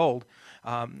 12 years old.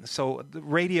 So the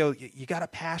radio, you got a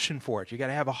passion for it. You got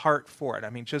to have a heart for it.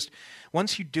 I mean, just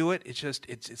once you do it,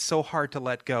 it's so hard to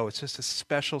let go. It's just a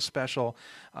special, it's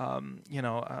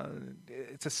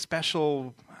a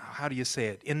special, how do you say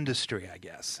it, industry, I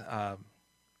guess. Yeah,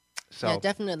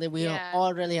 definitely. We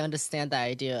all really understand the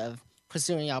idea of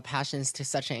pursuing our passions to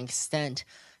such an extent.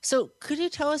 So could you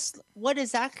tell us what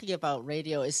exactly about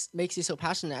radio makes you so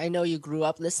passionate? I know you grew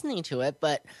up listening to it,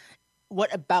 but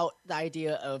what about the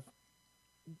idea of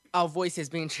our voices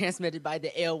being transmitted by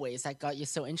the airways that got you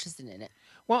so interested in it?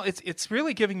 Well, it's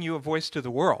really giving you a voice to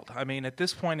the world. I mean, at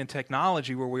this point in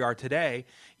technology where we are today,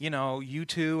 you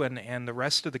two and the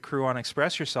rest of the crew on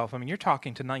Express Yourself, I mean, you're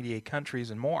talking to 98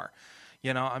 countries and more.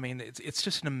 It's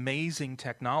just an amazing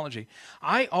technology.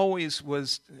 I always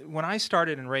was, when I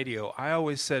started in radio, I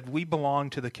always said we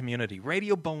belong to the community.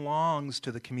 Radio belongs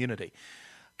to the community.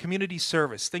 Community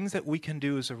service, things that we can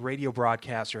do as a radio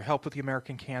broadcaster, help with the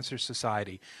American Cancer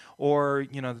Society or,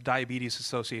 the Diabetes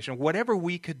Association, whatever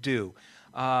we could do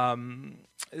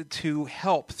to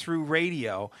help through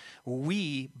radio,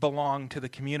 we belong to the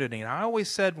community. And I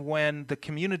always said when the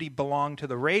community belonged to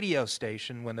the radio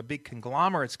station, when the big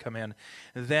conglomerates come in,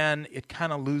 then it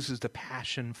kind of loses the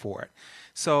passion for it.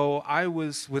 So I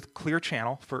was with Clear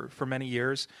Channel for many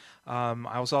years.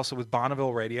 I was also with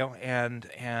Bonneville Radio, and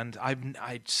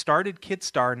I started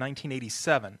KidStar in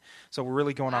 1987. So we're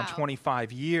really going on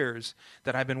 25 years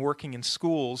that I've been working in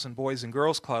schools and boys and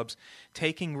girls clubs,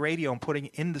 taking radio and putting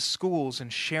it into schools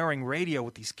and sharing radio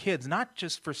with these kids, not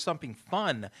just for something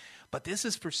fun, but this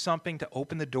is for something to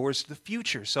open the doors to the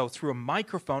future. So through a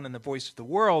microphone and the voice of the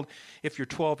world, if you're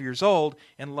 12 years old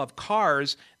and love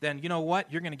cars, then you know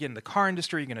what? You're going to get in the car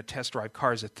industry. You're going to test drive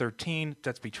cars at 13.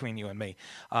 That's between you and me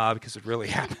because it really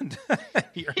happened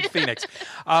here in Phoenix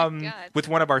with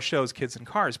one of our shows, Kids and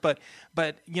Cars. But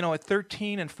at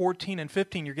 13 and 14 and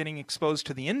 15, you're getting exposed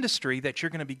to the industry that you're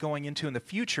going to be going into in the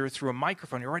future through a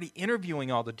microphone. You're already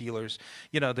interviewing all the dealers,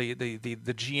 the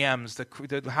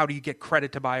GMs, how do you get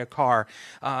credit to buy a car,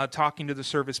 talking to the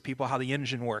service people, how the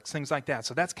engine works, things like that.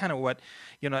 So that's kind of what,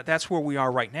 that's where we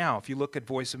are right now. If you look at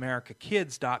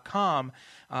voiceamericakids.com,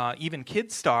 even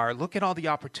KidStar, look at all the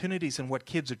opportunities and what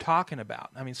kids are talking about.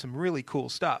 I mean, some really cool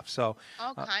stuff. So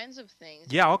all kinds of things.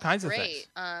 Yeah, all kinds of things.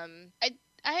 Great.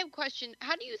 I have a question.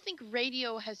 How do you think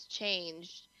radio has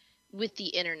changed with the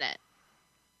internet?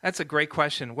 That's a great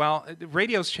question. Well,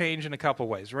 radio's changed in a couple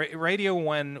ways. Radio,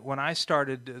 when I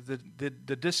started,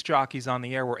 the disc jockeys on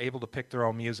the air were able to pick their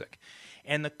own music.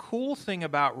 And the cool thing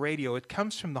about radio, it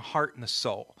comes from the heart and the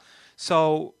soul.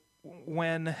 So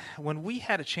when we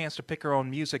had a chance to pick our own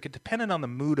music, it depended on the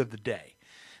mood of the day.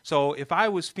 So if I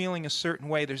was feeling a certain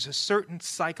way, there's a certain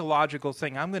psychological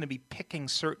thing. I'm going to be picking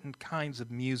certain kinds of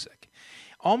music,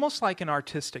 almost like an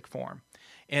artistic form.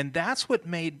 And that's what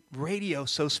made radio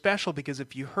so special, because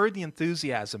if you heard the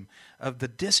enthusiasm of the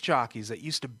disc jockeys that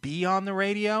used to be on the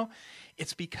radio,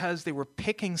 it's because they were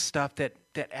picking stuff that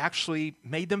actually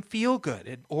made them feel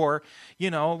good, or,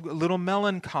 a little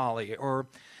melancholy, or,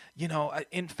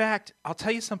 in fact, I'll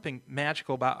tell you something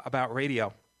magical about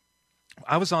radio.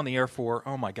 I was on the air for,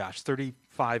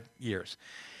 35 years.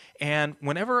 And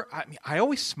whenever, I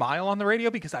always smile on the radio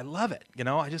because I love it.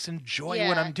 I just enjoy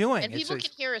what I'm doing. And people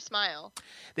can hear a smile.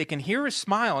 They can hear a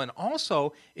smile. And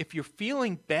also, if you're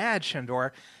feeling bad,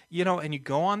 Shandor, and you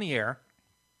go on the air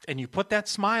and you put that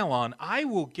smile on, I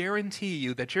will guarantee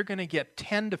you that you're going to get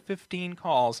 10 to 15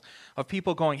 calls of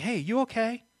people going, "Hey, you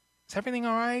okay? Is everything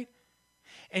all right?"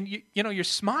 And you're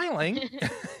smiling,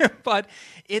 but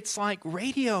it's like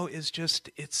radio is just,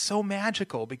 it's so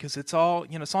magical because it's all,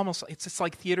 it's just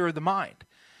like theater of the mind.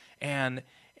 And,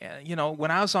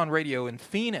 when I was on radio in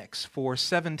Phoenix for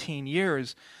 17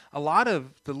 years, a lot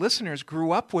of the listeners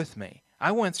grew up with me.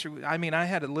 I I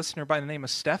had a listener by the name of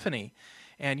Stephanie,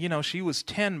 and, she was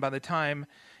 10 by the time,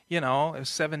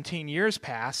 17 years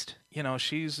passed.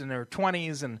 She's in her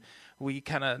 20s, and we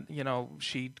kind of,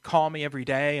 she'd call me every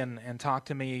day and talk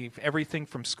to me, everything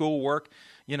from schoolwork,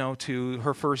 to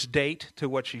her first date, to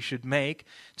what she should make,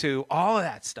 to all of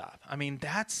that stuff. I mean,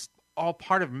 that's all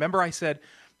part of, remember I said,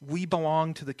 we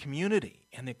belong to the community,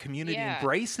 and the community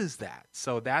embraces that.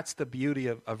 So that's the beauty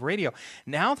of radio.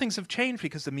 Now things have changed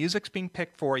because the music's being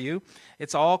picked for you.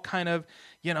 It's all kind of,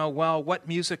 what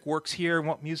music works here and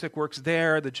what music works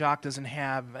there, the jock doesn't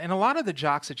have. And a lot of the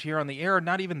jocks that you hear on the air are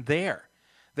not even there.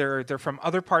 They're from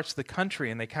other parts of the country,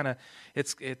 and they kind of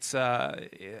it's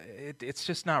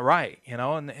just not right,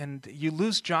 And you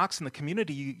lose jocks in the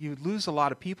community. You lose a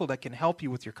lot of people that can help you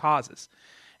with your causes,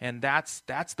 and that's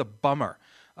the bummer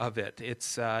of it.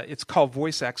 It's called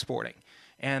voice exporting,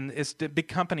 and the big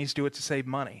companies do it to save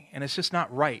money, and it's just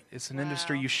not right. It's an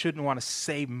industry you shouldn't want to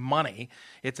save money.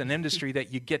 It's an industry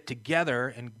that you get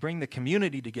together and bring the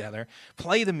community together,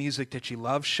 play the music that you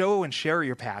love, show and share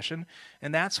your passion,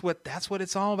 and that's what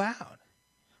it's all about.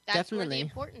 That's Definitely. where the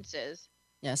importance is.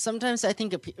 Yeah, sometimes I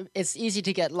think it's easy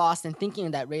to get lost in thinking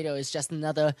that radio is just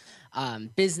another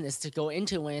business to go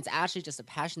into when it's actually just a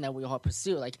passion that we all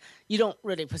pursue. Like, you don't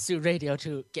really pursue radio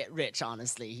to get rich,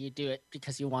 honestly. You do it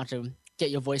because you want to get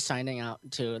your voice shining out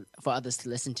for others to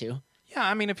listen to. Yeah,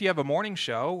 I mean, if you have a morning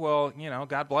show, well,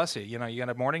 God bless you. You got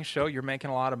a morning show, you're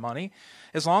making a lot of money.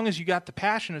 As long as you got the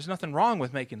passion, there's nothing wrong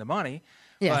with making the money.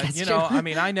 Yeah, but, that's true. I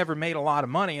mean, I never made a lot of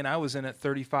money, and I was in it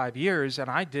 35 years, and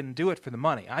I didn't do it for the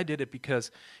money. I did it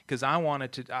because I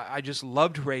wanted to. I just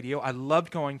loved radio. I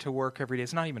loved going to work every day.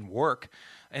 It's not even work.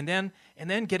 And then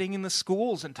getting in the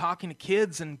schools and talking to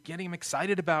kids and getting them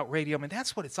excited about radio. I mean,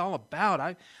 that's what it's all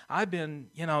about. I've been,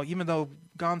 even though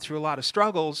gone through a lot of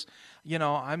struggles,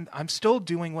 I'm still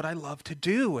doing what I love to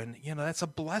do, and that's a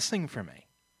blessing for me.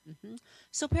 Mm-hmm.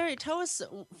 So Perry, tell us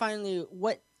finally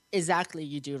what exactly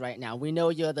you do right now. We know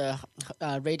you're the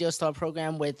Radio Star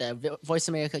program with Voice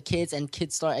America Kids and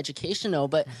KidStar Educational,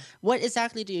 but what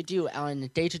exactly do you do on a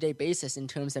day-to-day basis in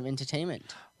terms of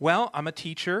entertainment? Well, I'm a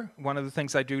teacher. One of the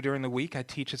things I do during the week, I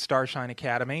teach at Starshine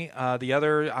Academy. The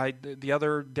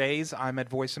other days, I'm at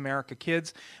Voice America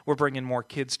Kids. We're bringing more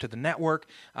kids to the network.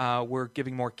 We're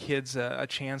giving more kids a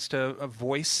chance to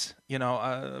voice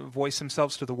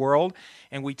themselves to the world,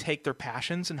 and we take their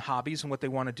passions and hobbies and what they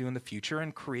want to do in the future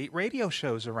and create radio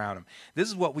shows around them. This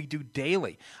is what we do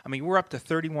daily. I mean, we're up to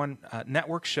 31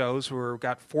 network shows. We've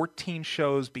got 14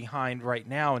 shows behind right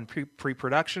now in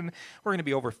pre-production. We're going to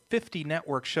be over 50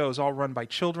 network shows, all run by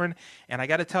children. And I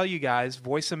got to tell you guys,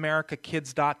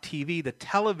 VoiceAmericaKids.tv, the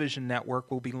television network,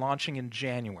 will be launching in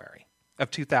January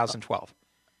of 2012.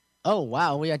 Oh,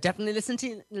 wow. We are definitely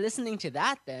listening to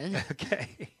that then.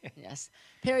 Okay. Yes.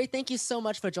 Perry, thank you so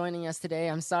much for joining us today.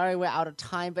 I'm sorry we're out of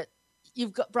time, but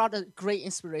you've brought a great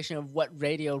inspiration of what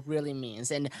radio really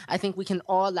means. And I think we can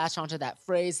all latch onto that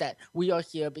phrase that we are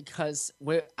here because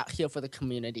we're out here for the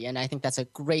community. And I think that's a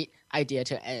great idea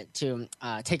to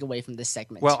take away from this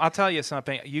segment. Well, I'll tell you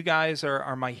something. You guys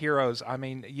are my heroes. I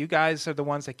mean, you guys are the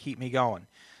ones that keep me going.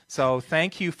 So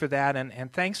thank you for that,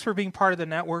 and thanks for being part of the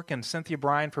network, and Cynthia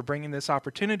Bryan for bringing this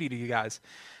opportunity to you guys.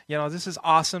 This is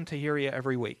awesome to hear you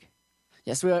every week.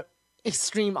 Yes, we're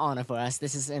extreme honor for us.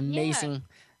 This is an amazing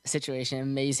situation,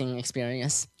 amazing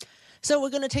experience. So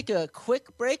we're going to take a quick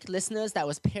break. Listeners, that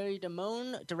was Pier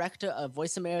Damone, director of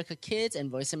Voice America Kids and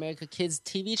Voice America Kids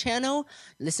TV channel.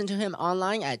 Listen to him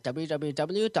online at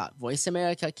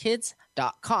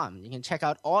www.voiceamericakids.com. You can check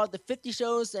out all the 50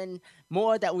 shows and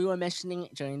more that we were mentioning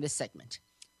during this segment.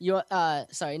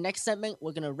 Next segment,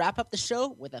 we're going to wrap up the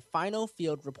show with a final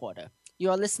field reporter. You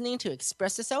are listening to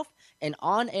Express Yourself, an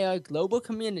on-air global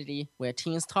community where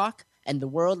teens talk and the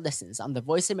world listens on the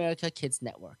Voice America Kids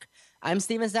Network. I'm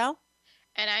Steven Zhou.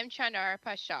 And I'm Dara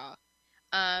Paschal.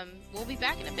 We'll be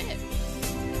back in a bit.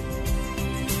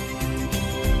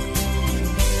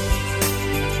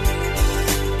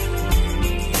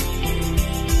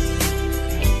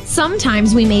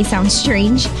 Sometimes we may sound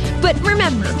strange, but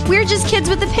remember, we're just kids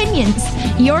with opinions.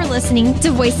 You're listening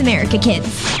to Voice America Kids.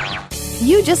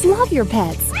 You just love your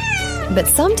pets, but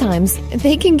sometimes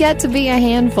they can get to be a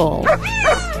handful.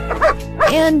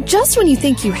 And just when you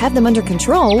think you have them under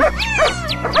control,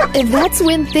 that's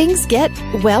when things get,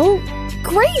 well,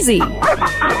 crazy.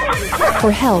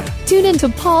 For help, tune in to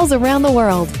Paws Around the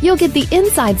World. You'll get the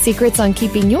inside secrets on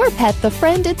keeping your pet the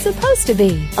friend it's supposed to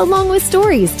be, along with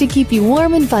stories to keep you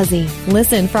warm and fuzzy.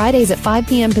 Listen Fridays at 5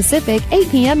 p.m. Pacific, 8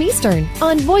 p.m. Eastern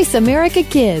on Voice America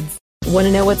Kids. Want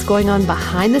to know what's going on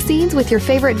behind the scenes with your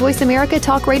favorite Voice America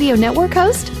Talk Radio Network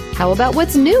host? How about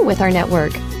what's new with our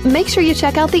network? Make sure you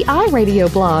check out the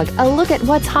iRadio blog, a look at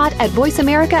what's hot at Voice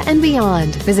America and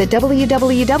beyond. Visit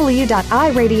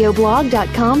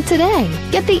www.iradioblog.com today.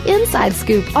 Get the inside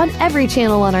scoop on every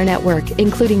channel on our network,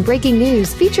 including breaking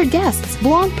news, featured guests,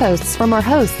 blog posts from our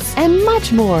hosts, and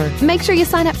much more. Make sure you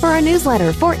sign up for our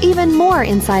newsletter for even more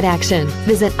inside action.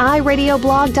 Visit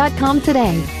iradioblog.com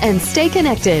today and stay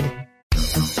connected.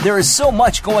 There is so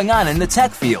much going on in the tech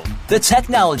field. The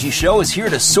Technology Show is here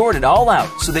to sort it all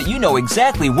out so that you know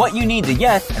exactly what you need to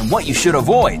get and what you should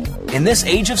avoid. In this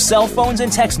age of cell phones and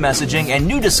text messaging and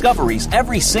new discoveries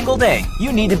every single day,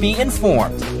 you need to be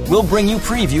informed. We'll bring you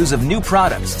previews of new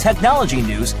products, technology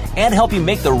news, and help you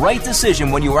make the right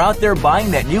decision when you are out there buying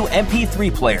that new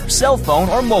MP3 player, cell phone,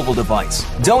 or mobile device.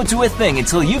 Don't do a thing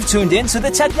until you've tuned in to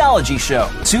The Technology Show,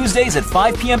 Tuesdays at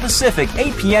 5 p.m. Pacific,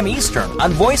 8 p.m. Eastern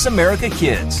on Voice America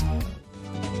Kids.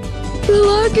 The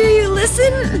longer you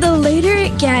listen, the later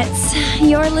it gets.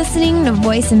 You're listening to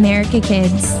Voice America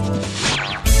Kids.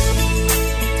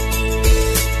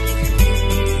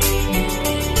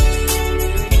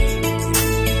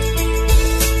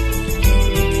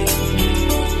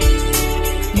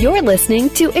 You're listening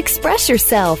to Express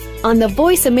Yourself on the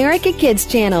Voice America Kids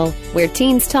channel, where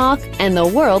teens talk and the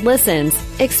world listens.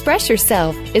 Express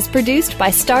Yourself is produced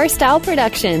by Star Style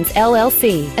Productions,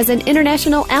 LLC, as an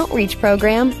international outreach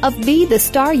program of Be the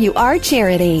Star You Are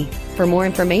charity. For more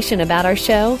information about our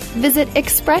show, visit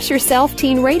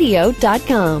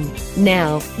expressyourselfteenradio.com.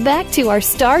 Now, back to our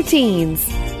star teens.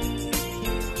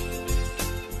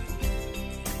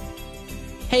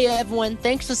 Hey everyone,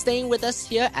 thanks for staying with us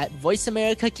here at Voice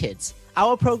America Kids.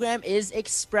 Our program is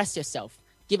Express Yourself,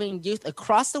 giving youth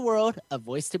across the world a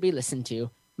voice to be listened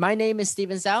to. My name is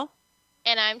Steven Zhou.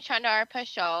 And I'm Dara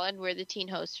Paschal, and we're the teen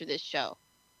hosts for this show.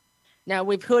 Now,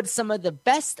 we've heard some of the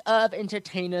best of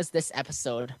entertainers this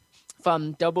episode.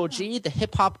 From Double G, the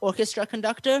hip-hop orchestra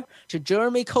conductor, to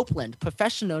Jeremy Copeland,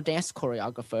 professional dance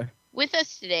choreographer. With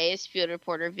us today is field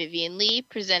reporter Vivian Lee,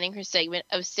 presenting her segment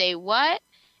of Say What?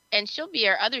 And she'll be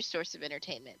our other source of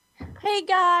entertainment. Hey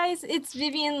guys, it's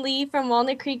Vivian Lee from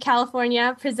Walnut Creek,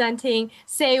 California, presenting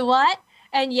Say What?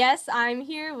 And yes, I'm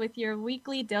here with your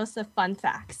weekly dose of fun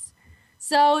facts.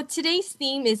 So today's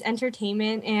theme is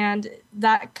entertainment, and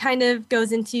that kind of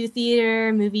goes into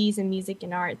theater, movies, and music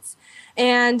and arts.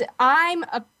 And I'm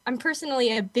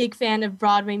personally a big fan of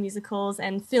Broadway musicals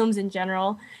and films in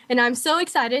general, and I'm so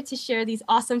excited to share these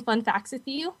awesome fun facts with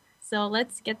you. So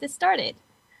let's get this started.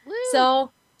 Woo.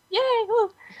 So, yay!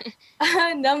 Woo.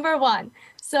 Number one.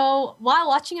 So while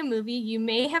watching a movie, you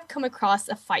may have come across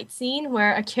a fight scene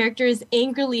where a character is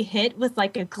angrily hit with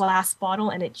like a glass bottle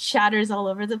and it shatters all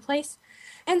over the place.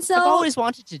 And so I've always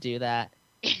wanted to do that.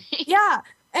 Yeah.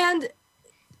 And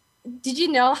did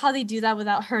you know how they do that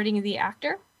without hurting the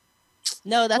actor?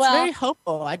 No, that's very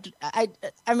hopeful. I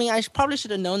mean, I probably should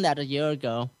have known that a year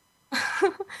ago.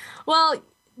 Well,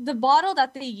 the bottle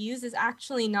that they use is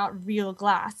actually not real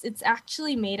glass. It's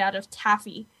actually made out of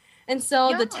taffy. And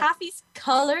so the taffy's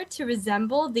colored to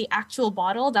resemble the actual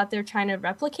bottle that they're trying to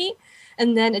replicate.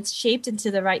 And then it's shaped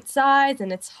into the right size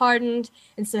and it's hardened.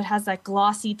 And so it has that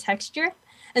glossy texture.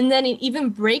 And then it even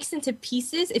breaks into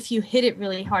pieces if you hit it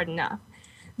really hard enough.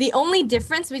 The only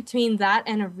difference between that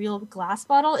and a real glass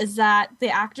bottle is that the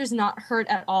actor's not hurt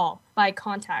at all by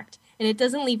contact. And it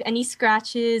doesn't leave any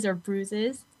scratches or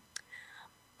bruises.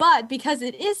 But because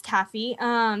it is taffy,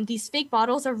 these fake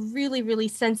bottles are really, really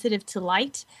sensitive to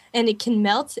light, and it can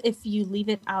melt if you leave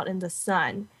it out in the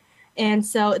sun. And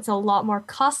so it's a lot more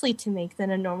costly to make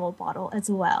than a normal bottle as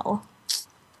well.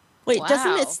 Wait,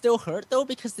 doesn't it still hurt though?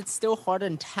 Because it's still harder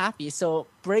than taffy, so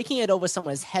breaking it over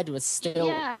someone's head would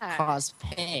still cause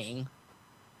pain.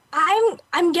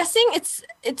 I'm guessing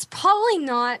it's probably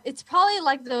not. It's probably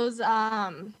like those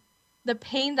the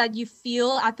pain that you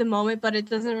feel at the moment, but it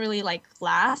doesn't really like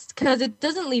last because it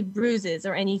doesn't leave bruises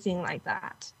or anything like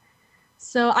that.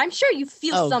 So I'm sure you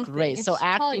feel something. Oh, great! So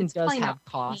acting does have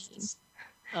costs.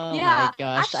 Oh my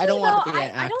gosh, actually, I don't want to be an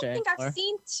actor. I don't think I've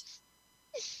seen.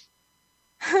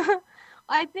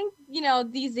 I think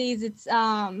these days it's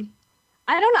I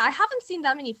don't know. I haven't seen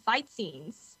that many fight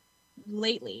scenes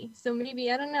lately, so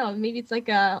maybe I don't know. Maybe it's like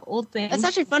a old thing. It's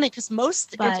actually funny because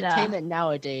most entertainment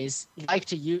nowadays like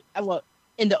to use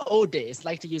in the old days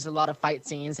like to use a lot of fight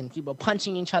scenes and people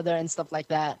punching each other and stuff like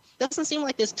that. Doesn't seem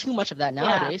like there's too much of that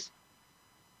nowadays.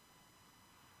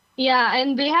 Yeah,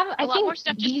 and they have a lot more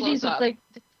stuff just blows up.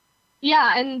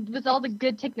 Yeah, and with all the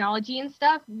good technology and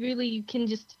stuff, really you can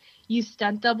just use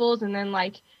stunt doubles and then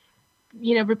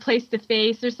replace the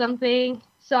face or something.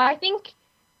 So I think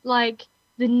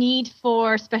the need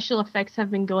for special effects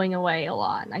have been going away a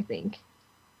lot, I think.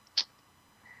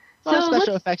 Well,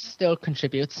 special effects still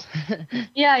contributes.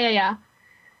 Yeah.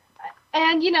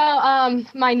 And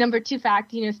my number 2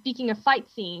 fact, speaking of fight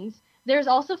scenes, there's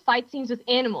also fight scenes with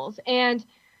animals, and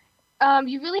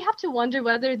you really have to wonder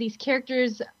whether these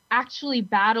characters actually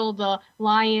battle the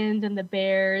lions and the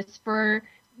bears for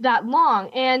that long,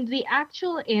 and the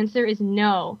actual answer is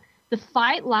no. The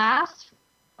fight lasts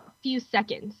a few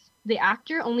seconds. The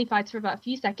actor only fights for about a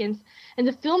few seconds, and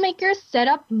the filmmakers set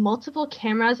up multiple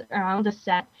cameras around the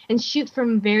set and shoot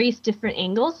from various different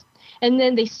angles, and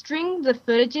then they string the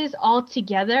footages all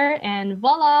together, and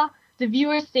voila, the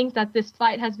viewers think that this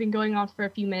fight has been going on for a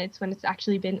few minutes when it's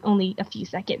actually been only a few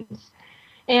seconds.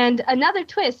 And another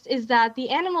twist is that the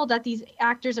animal that these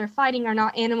actors are fighting are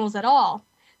not animals at all.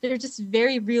 They're just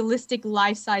very realistic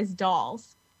life-size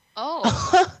dolls. Oh.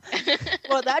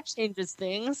 Well, that changes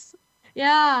things.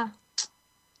 Yeah.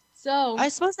 So I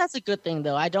suppose that's a good thing,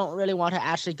 though. I don't really want to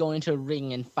actually go into a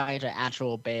ring and fight an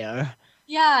actual bear.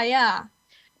 Yeah.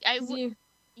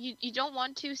 You don't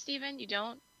want to, Steven? You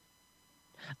don't?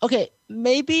 Okay,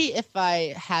 maybe if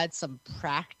I had some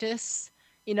practice,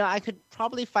 I could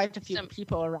probably fight a few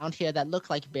people around here that look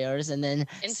like bears and then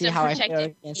see how I fare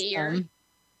against them.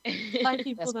 Find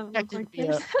people that look like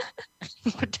bears.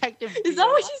 Protective Is that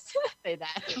what you said? Say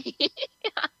that.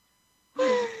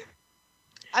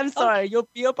 I'm sorry, your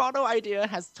beer bottle idea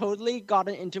has totally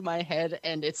gotten into my head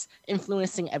and it's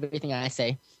influencing everything I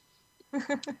say.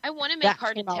 I want to make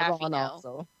hardened taffy now.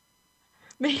 Also.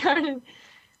 Make hardened.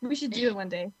 We should do it one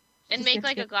day. And make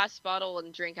a glass bottle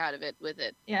and drink out of it with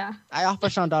it. Yeah. I offer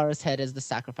Shandara's head as the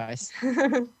sacrifice.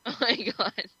 Oh my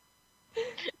god.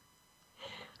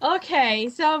 Okay,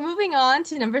 so moving on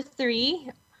to number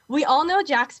 3. We all know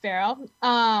Jack Sparrow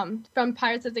from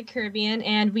Pirates of the Caribbean,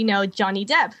 and we know Johnny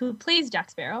Depp, who plays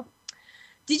Jack Sparrow.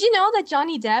 Did you know that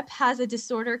Johnny Depp has a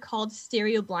disorder called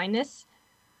stereo blindness?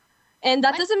 And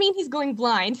that doesn't mean he's going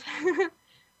blind,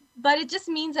 but it just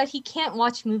means that he can't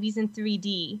watch movies in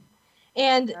 3D.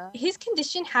 And his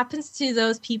condition happens to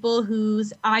those people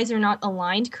whose eyes are not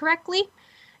aligned correctly,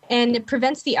 and it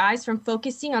prevents the eyes from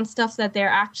focusing on stuff that they're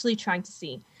actually trying to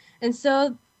see. And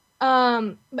so,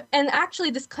 and actually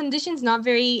this condition is not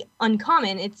very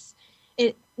uncommon.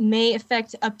 It may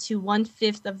affect up to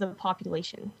 1/5 of the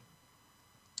population.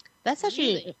 That's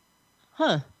actually,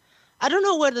 I don't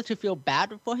know whether to feel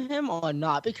bad for him or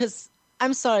not, because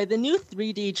I'm sorry, the new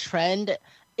 3D trend,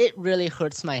 it really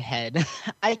hurts my head.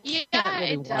 I can't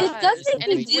really watch it does. Make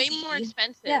and me it's way dizzy. more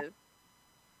expensive. Yeah.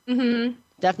 Mm-hmm.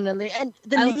 Definitely. And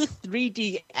the new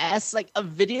 3DS, like a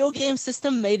video game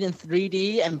system made in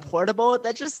 3D and portable,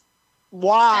 that just,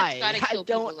 why? I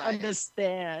don't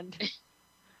understand.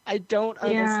 I don't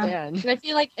understand. And I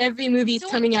feel like every movie is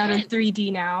coming out in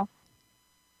 3D now.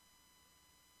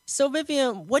 So,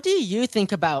 Vivian, what do you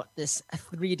think about this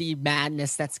 3D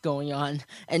madness that's going on?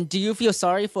 And do you feel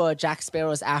sorry for Jack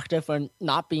Sparrow's actor for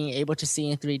not being able to see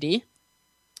in 3D?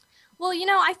 Well,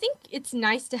 I think it's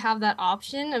nice to have that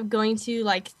option of going to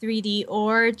 3D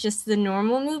or just the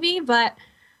normal movie, but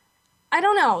I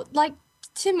don't know.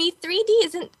 To me, 3D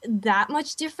isn't that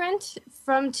much different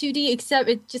from 2D, except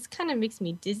it just kind of makes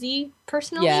me dizzy,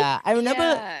 personally. Yeah, I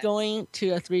remember going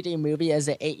to a 3D movie as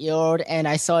an 8-year-old, and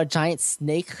I saw a giant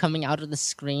snake coming out of the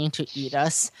screen to eat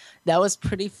us. That was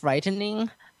pretty frightening,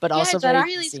 but also very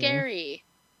really scary.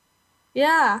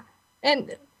 Yeah,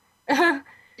 and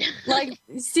Like,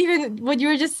 Steven, what you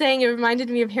were just saying, it reminded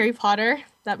me of Harry Potter,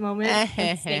 that moment.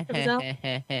 when Snape comes out.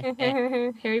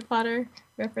 Harry Potter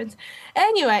reference.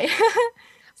 Anyway.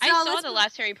 I saw the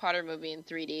last Harry Potter movie in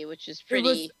 3D, which is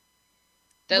pretty...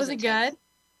 Was it good?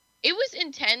 It was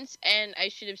intense, and I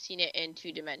should have seen it in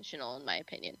 2-dimensional, in my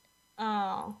opinion.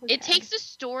 Oh, okay. It takes the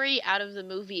story out of the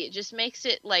movie. It just makes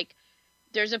it, like,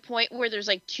 there's a point where there's,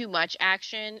 like, too much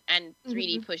action, and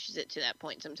 3D pushes it to that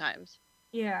point sometimes.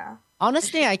 Yeah.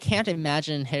 Honestly, I can't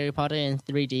imagine Harry Potter in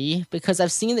 3D, because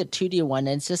I've seen the 2D one,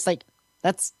 and it's just like,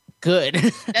 that's good.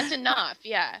 That's enough,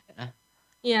 yeah.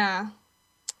 Yeah.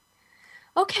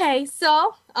 Okay,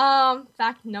 so,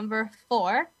 fact number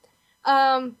 4.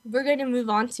 We're going to move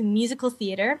on to musical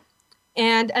theater.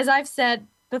 And as I've said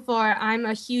before, I'm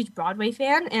a huge Broadway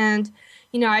fan, and,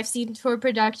 you know, I've seen tour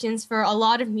productions for a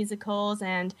lot of musicals,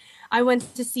 and I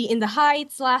went to see In the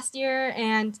Heights last year,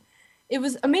 and it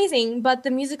was amazing. But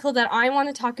the musical that I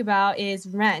want to talk about is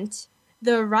Rent.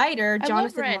 The writer,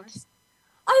 Jonathan Larson.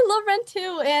 I love Rent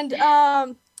too. And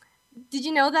did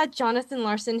you know that Jonathan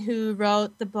Larson, who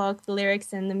wrote the book, the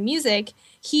lyrics, and the music,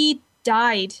 he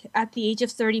died at the age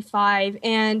of 35,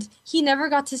 and he never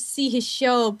got to see his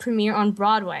show premiere on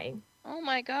Broadway. Oh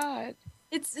my God.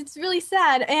 It's really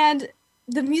sad, and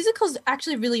the musical's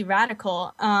actually really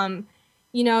radical.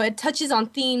 You know, it touches on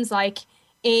themes like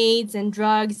AIDS and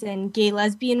drugs and gay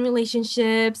lesbian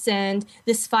relationships and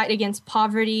this fight against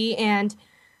poverty, and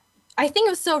I think it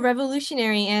was so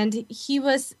revolutionary, and he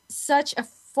was such a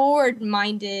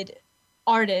forward-minded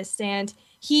artist, and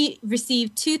he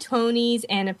received 2 Tonys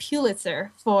and a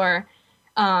Pulitzer for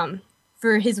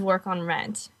his work on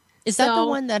Rent. Is that the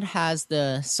one that has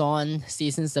the song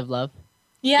Seasons of Love?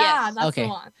 Yeah, that's the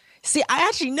one. See, I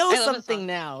actually know something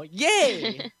now.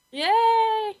 Yay!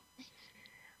 Yay!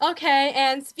 Okay,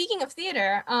 and speaking of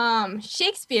theater,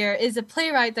 Shakespeare is a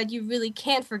playwright that you really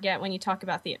can't forget when you talk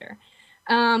about theater.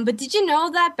 But did you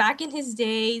know that back in his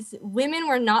days, women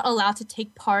were not allowed to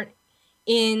take part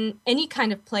in any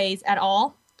kind of plays at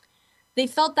all? They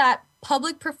felt that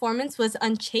public performance was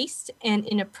unchaste and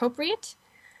inappropriate.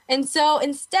 And so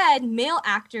instead, male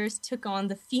actors took on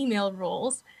the female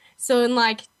roles. So in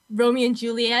like Romeo and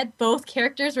Juliet, both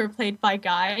characters were played by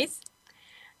guys.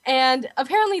 And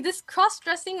apparently this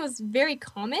cross-dressing was very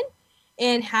common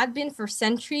and had been for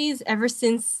centuries, ever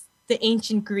since the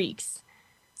ancient Greeks.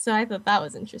 So I thought that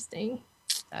was interesting.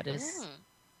 That is...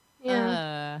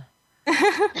 Yeah.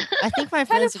 I think my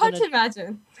friends kind of hard to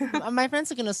imagine. My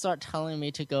friends are gonna start telling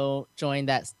me to go join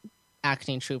that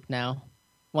acting troupe now.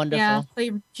 Wonderful. Yeah,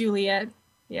 play Juliet.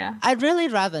 Yeah. I'd really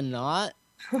rather not,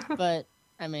 but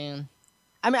I mean,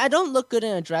 I don't look good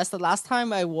in a dress. The last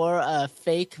time I wore a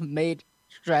fake made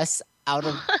dress out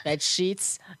of bed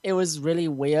sheets, it was really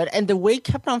weird, and the wig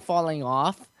kept on falling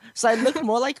off. So I looked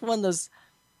more like one of those.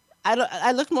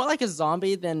 I looked more like a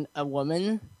zombie than a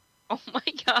woman. Oh my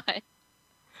God.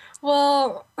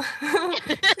 Well,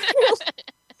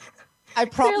 I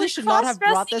probably should not have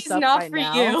brought this up right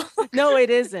now. You. No, it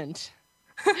isn't.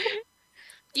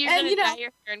 You're going to dye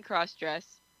your hair and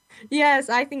cross-dress. Yes,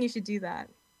 I think you should do that.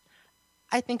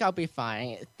 I think I'll be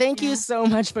fine. Thank you so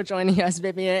much for joining us,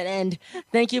 Vivian, and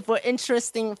thank you for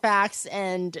interesting facts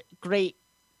and great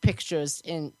pictures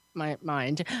in my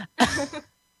mind.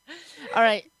 All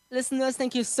right. Listeners,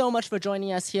 thank you so much for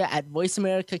joining us here at Voice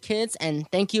America Kids, and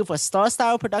thank you for Star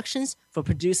Style Productions for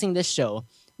producing this show.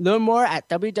 Learn more at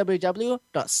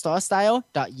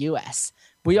www.starstyle.us.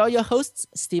 We are your hosts,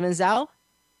 Steven Zhou.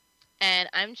 And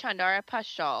I'm Chandara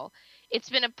Paschal. It's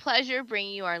been a pleasure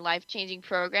bringing you our life-changing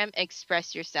program,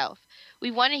 Express Yourself. We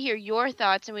want to hear your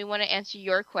thoughts and we want to answer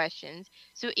your questions.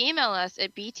 So email us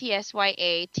at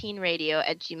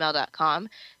btsyateenradio@gmail.com.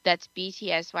 That's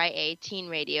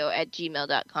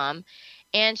btsyateenradio@gmail.com.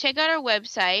 And check out our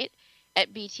website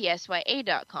at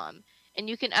btsya.com. And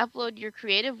you can upload your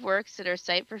creative works to our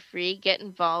site for free, get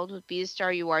involved with Be the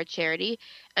Star You Are charity,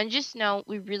 and just know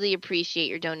we really appreciate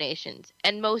your donations.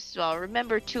 And most of all,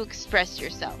 remember to express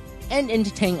yourself. And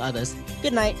entertain others.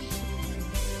 Good night.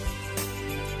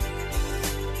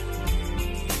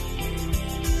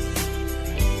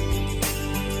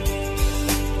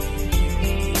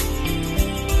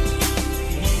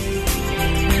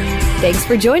 Thanks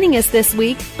for joining us this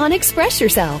week on Express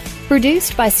Yourself,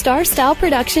 produced by Star Style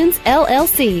Productions,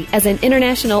 LLC, as an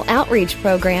international outreach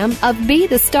program of Be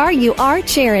the Star You Are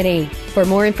charity. For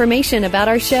more information about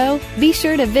our show, be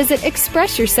sure to visit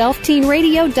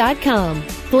ExpressYourselfTeenRadio.com.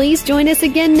 Please join us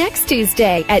again next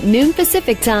Tuesday at noon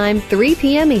Pacific Time, 3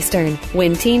 p.m. Eastern,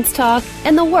 when teens talk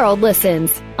and the world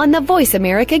listens, on the Voice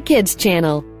America Kids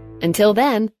channel. Until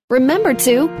then, remember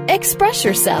to express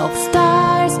yourself.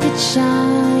 Stars could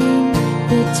shine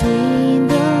between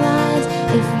the lines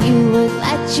if you would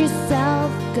let yourself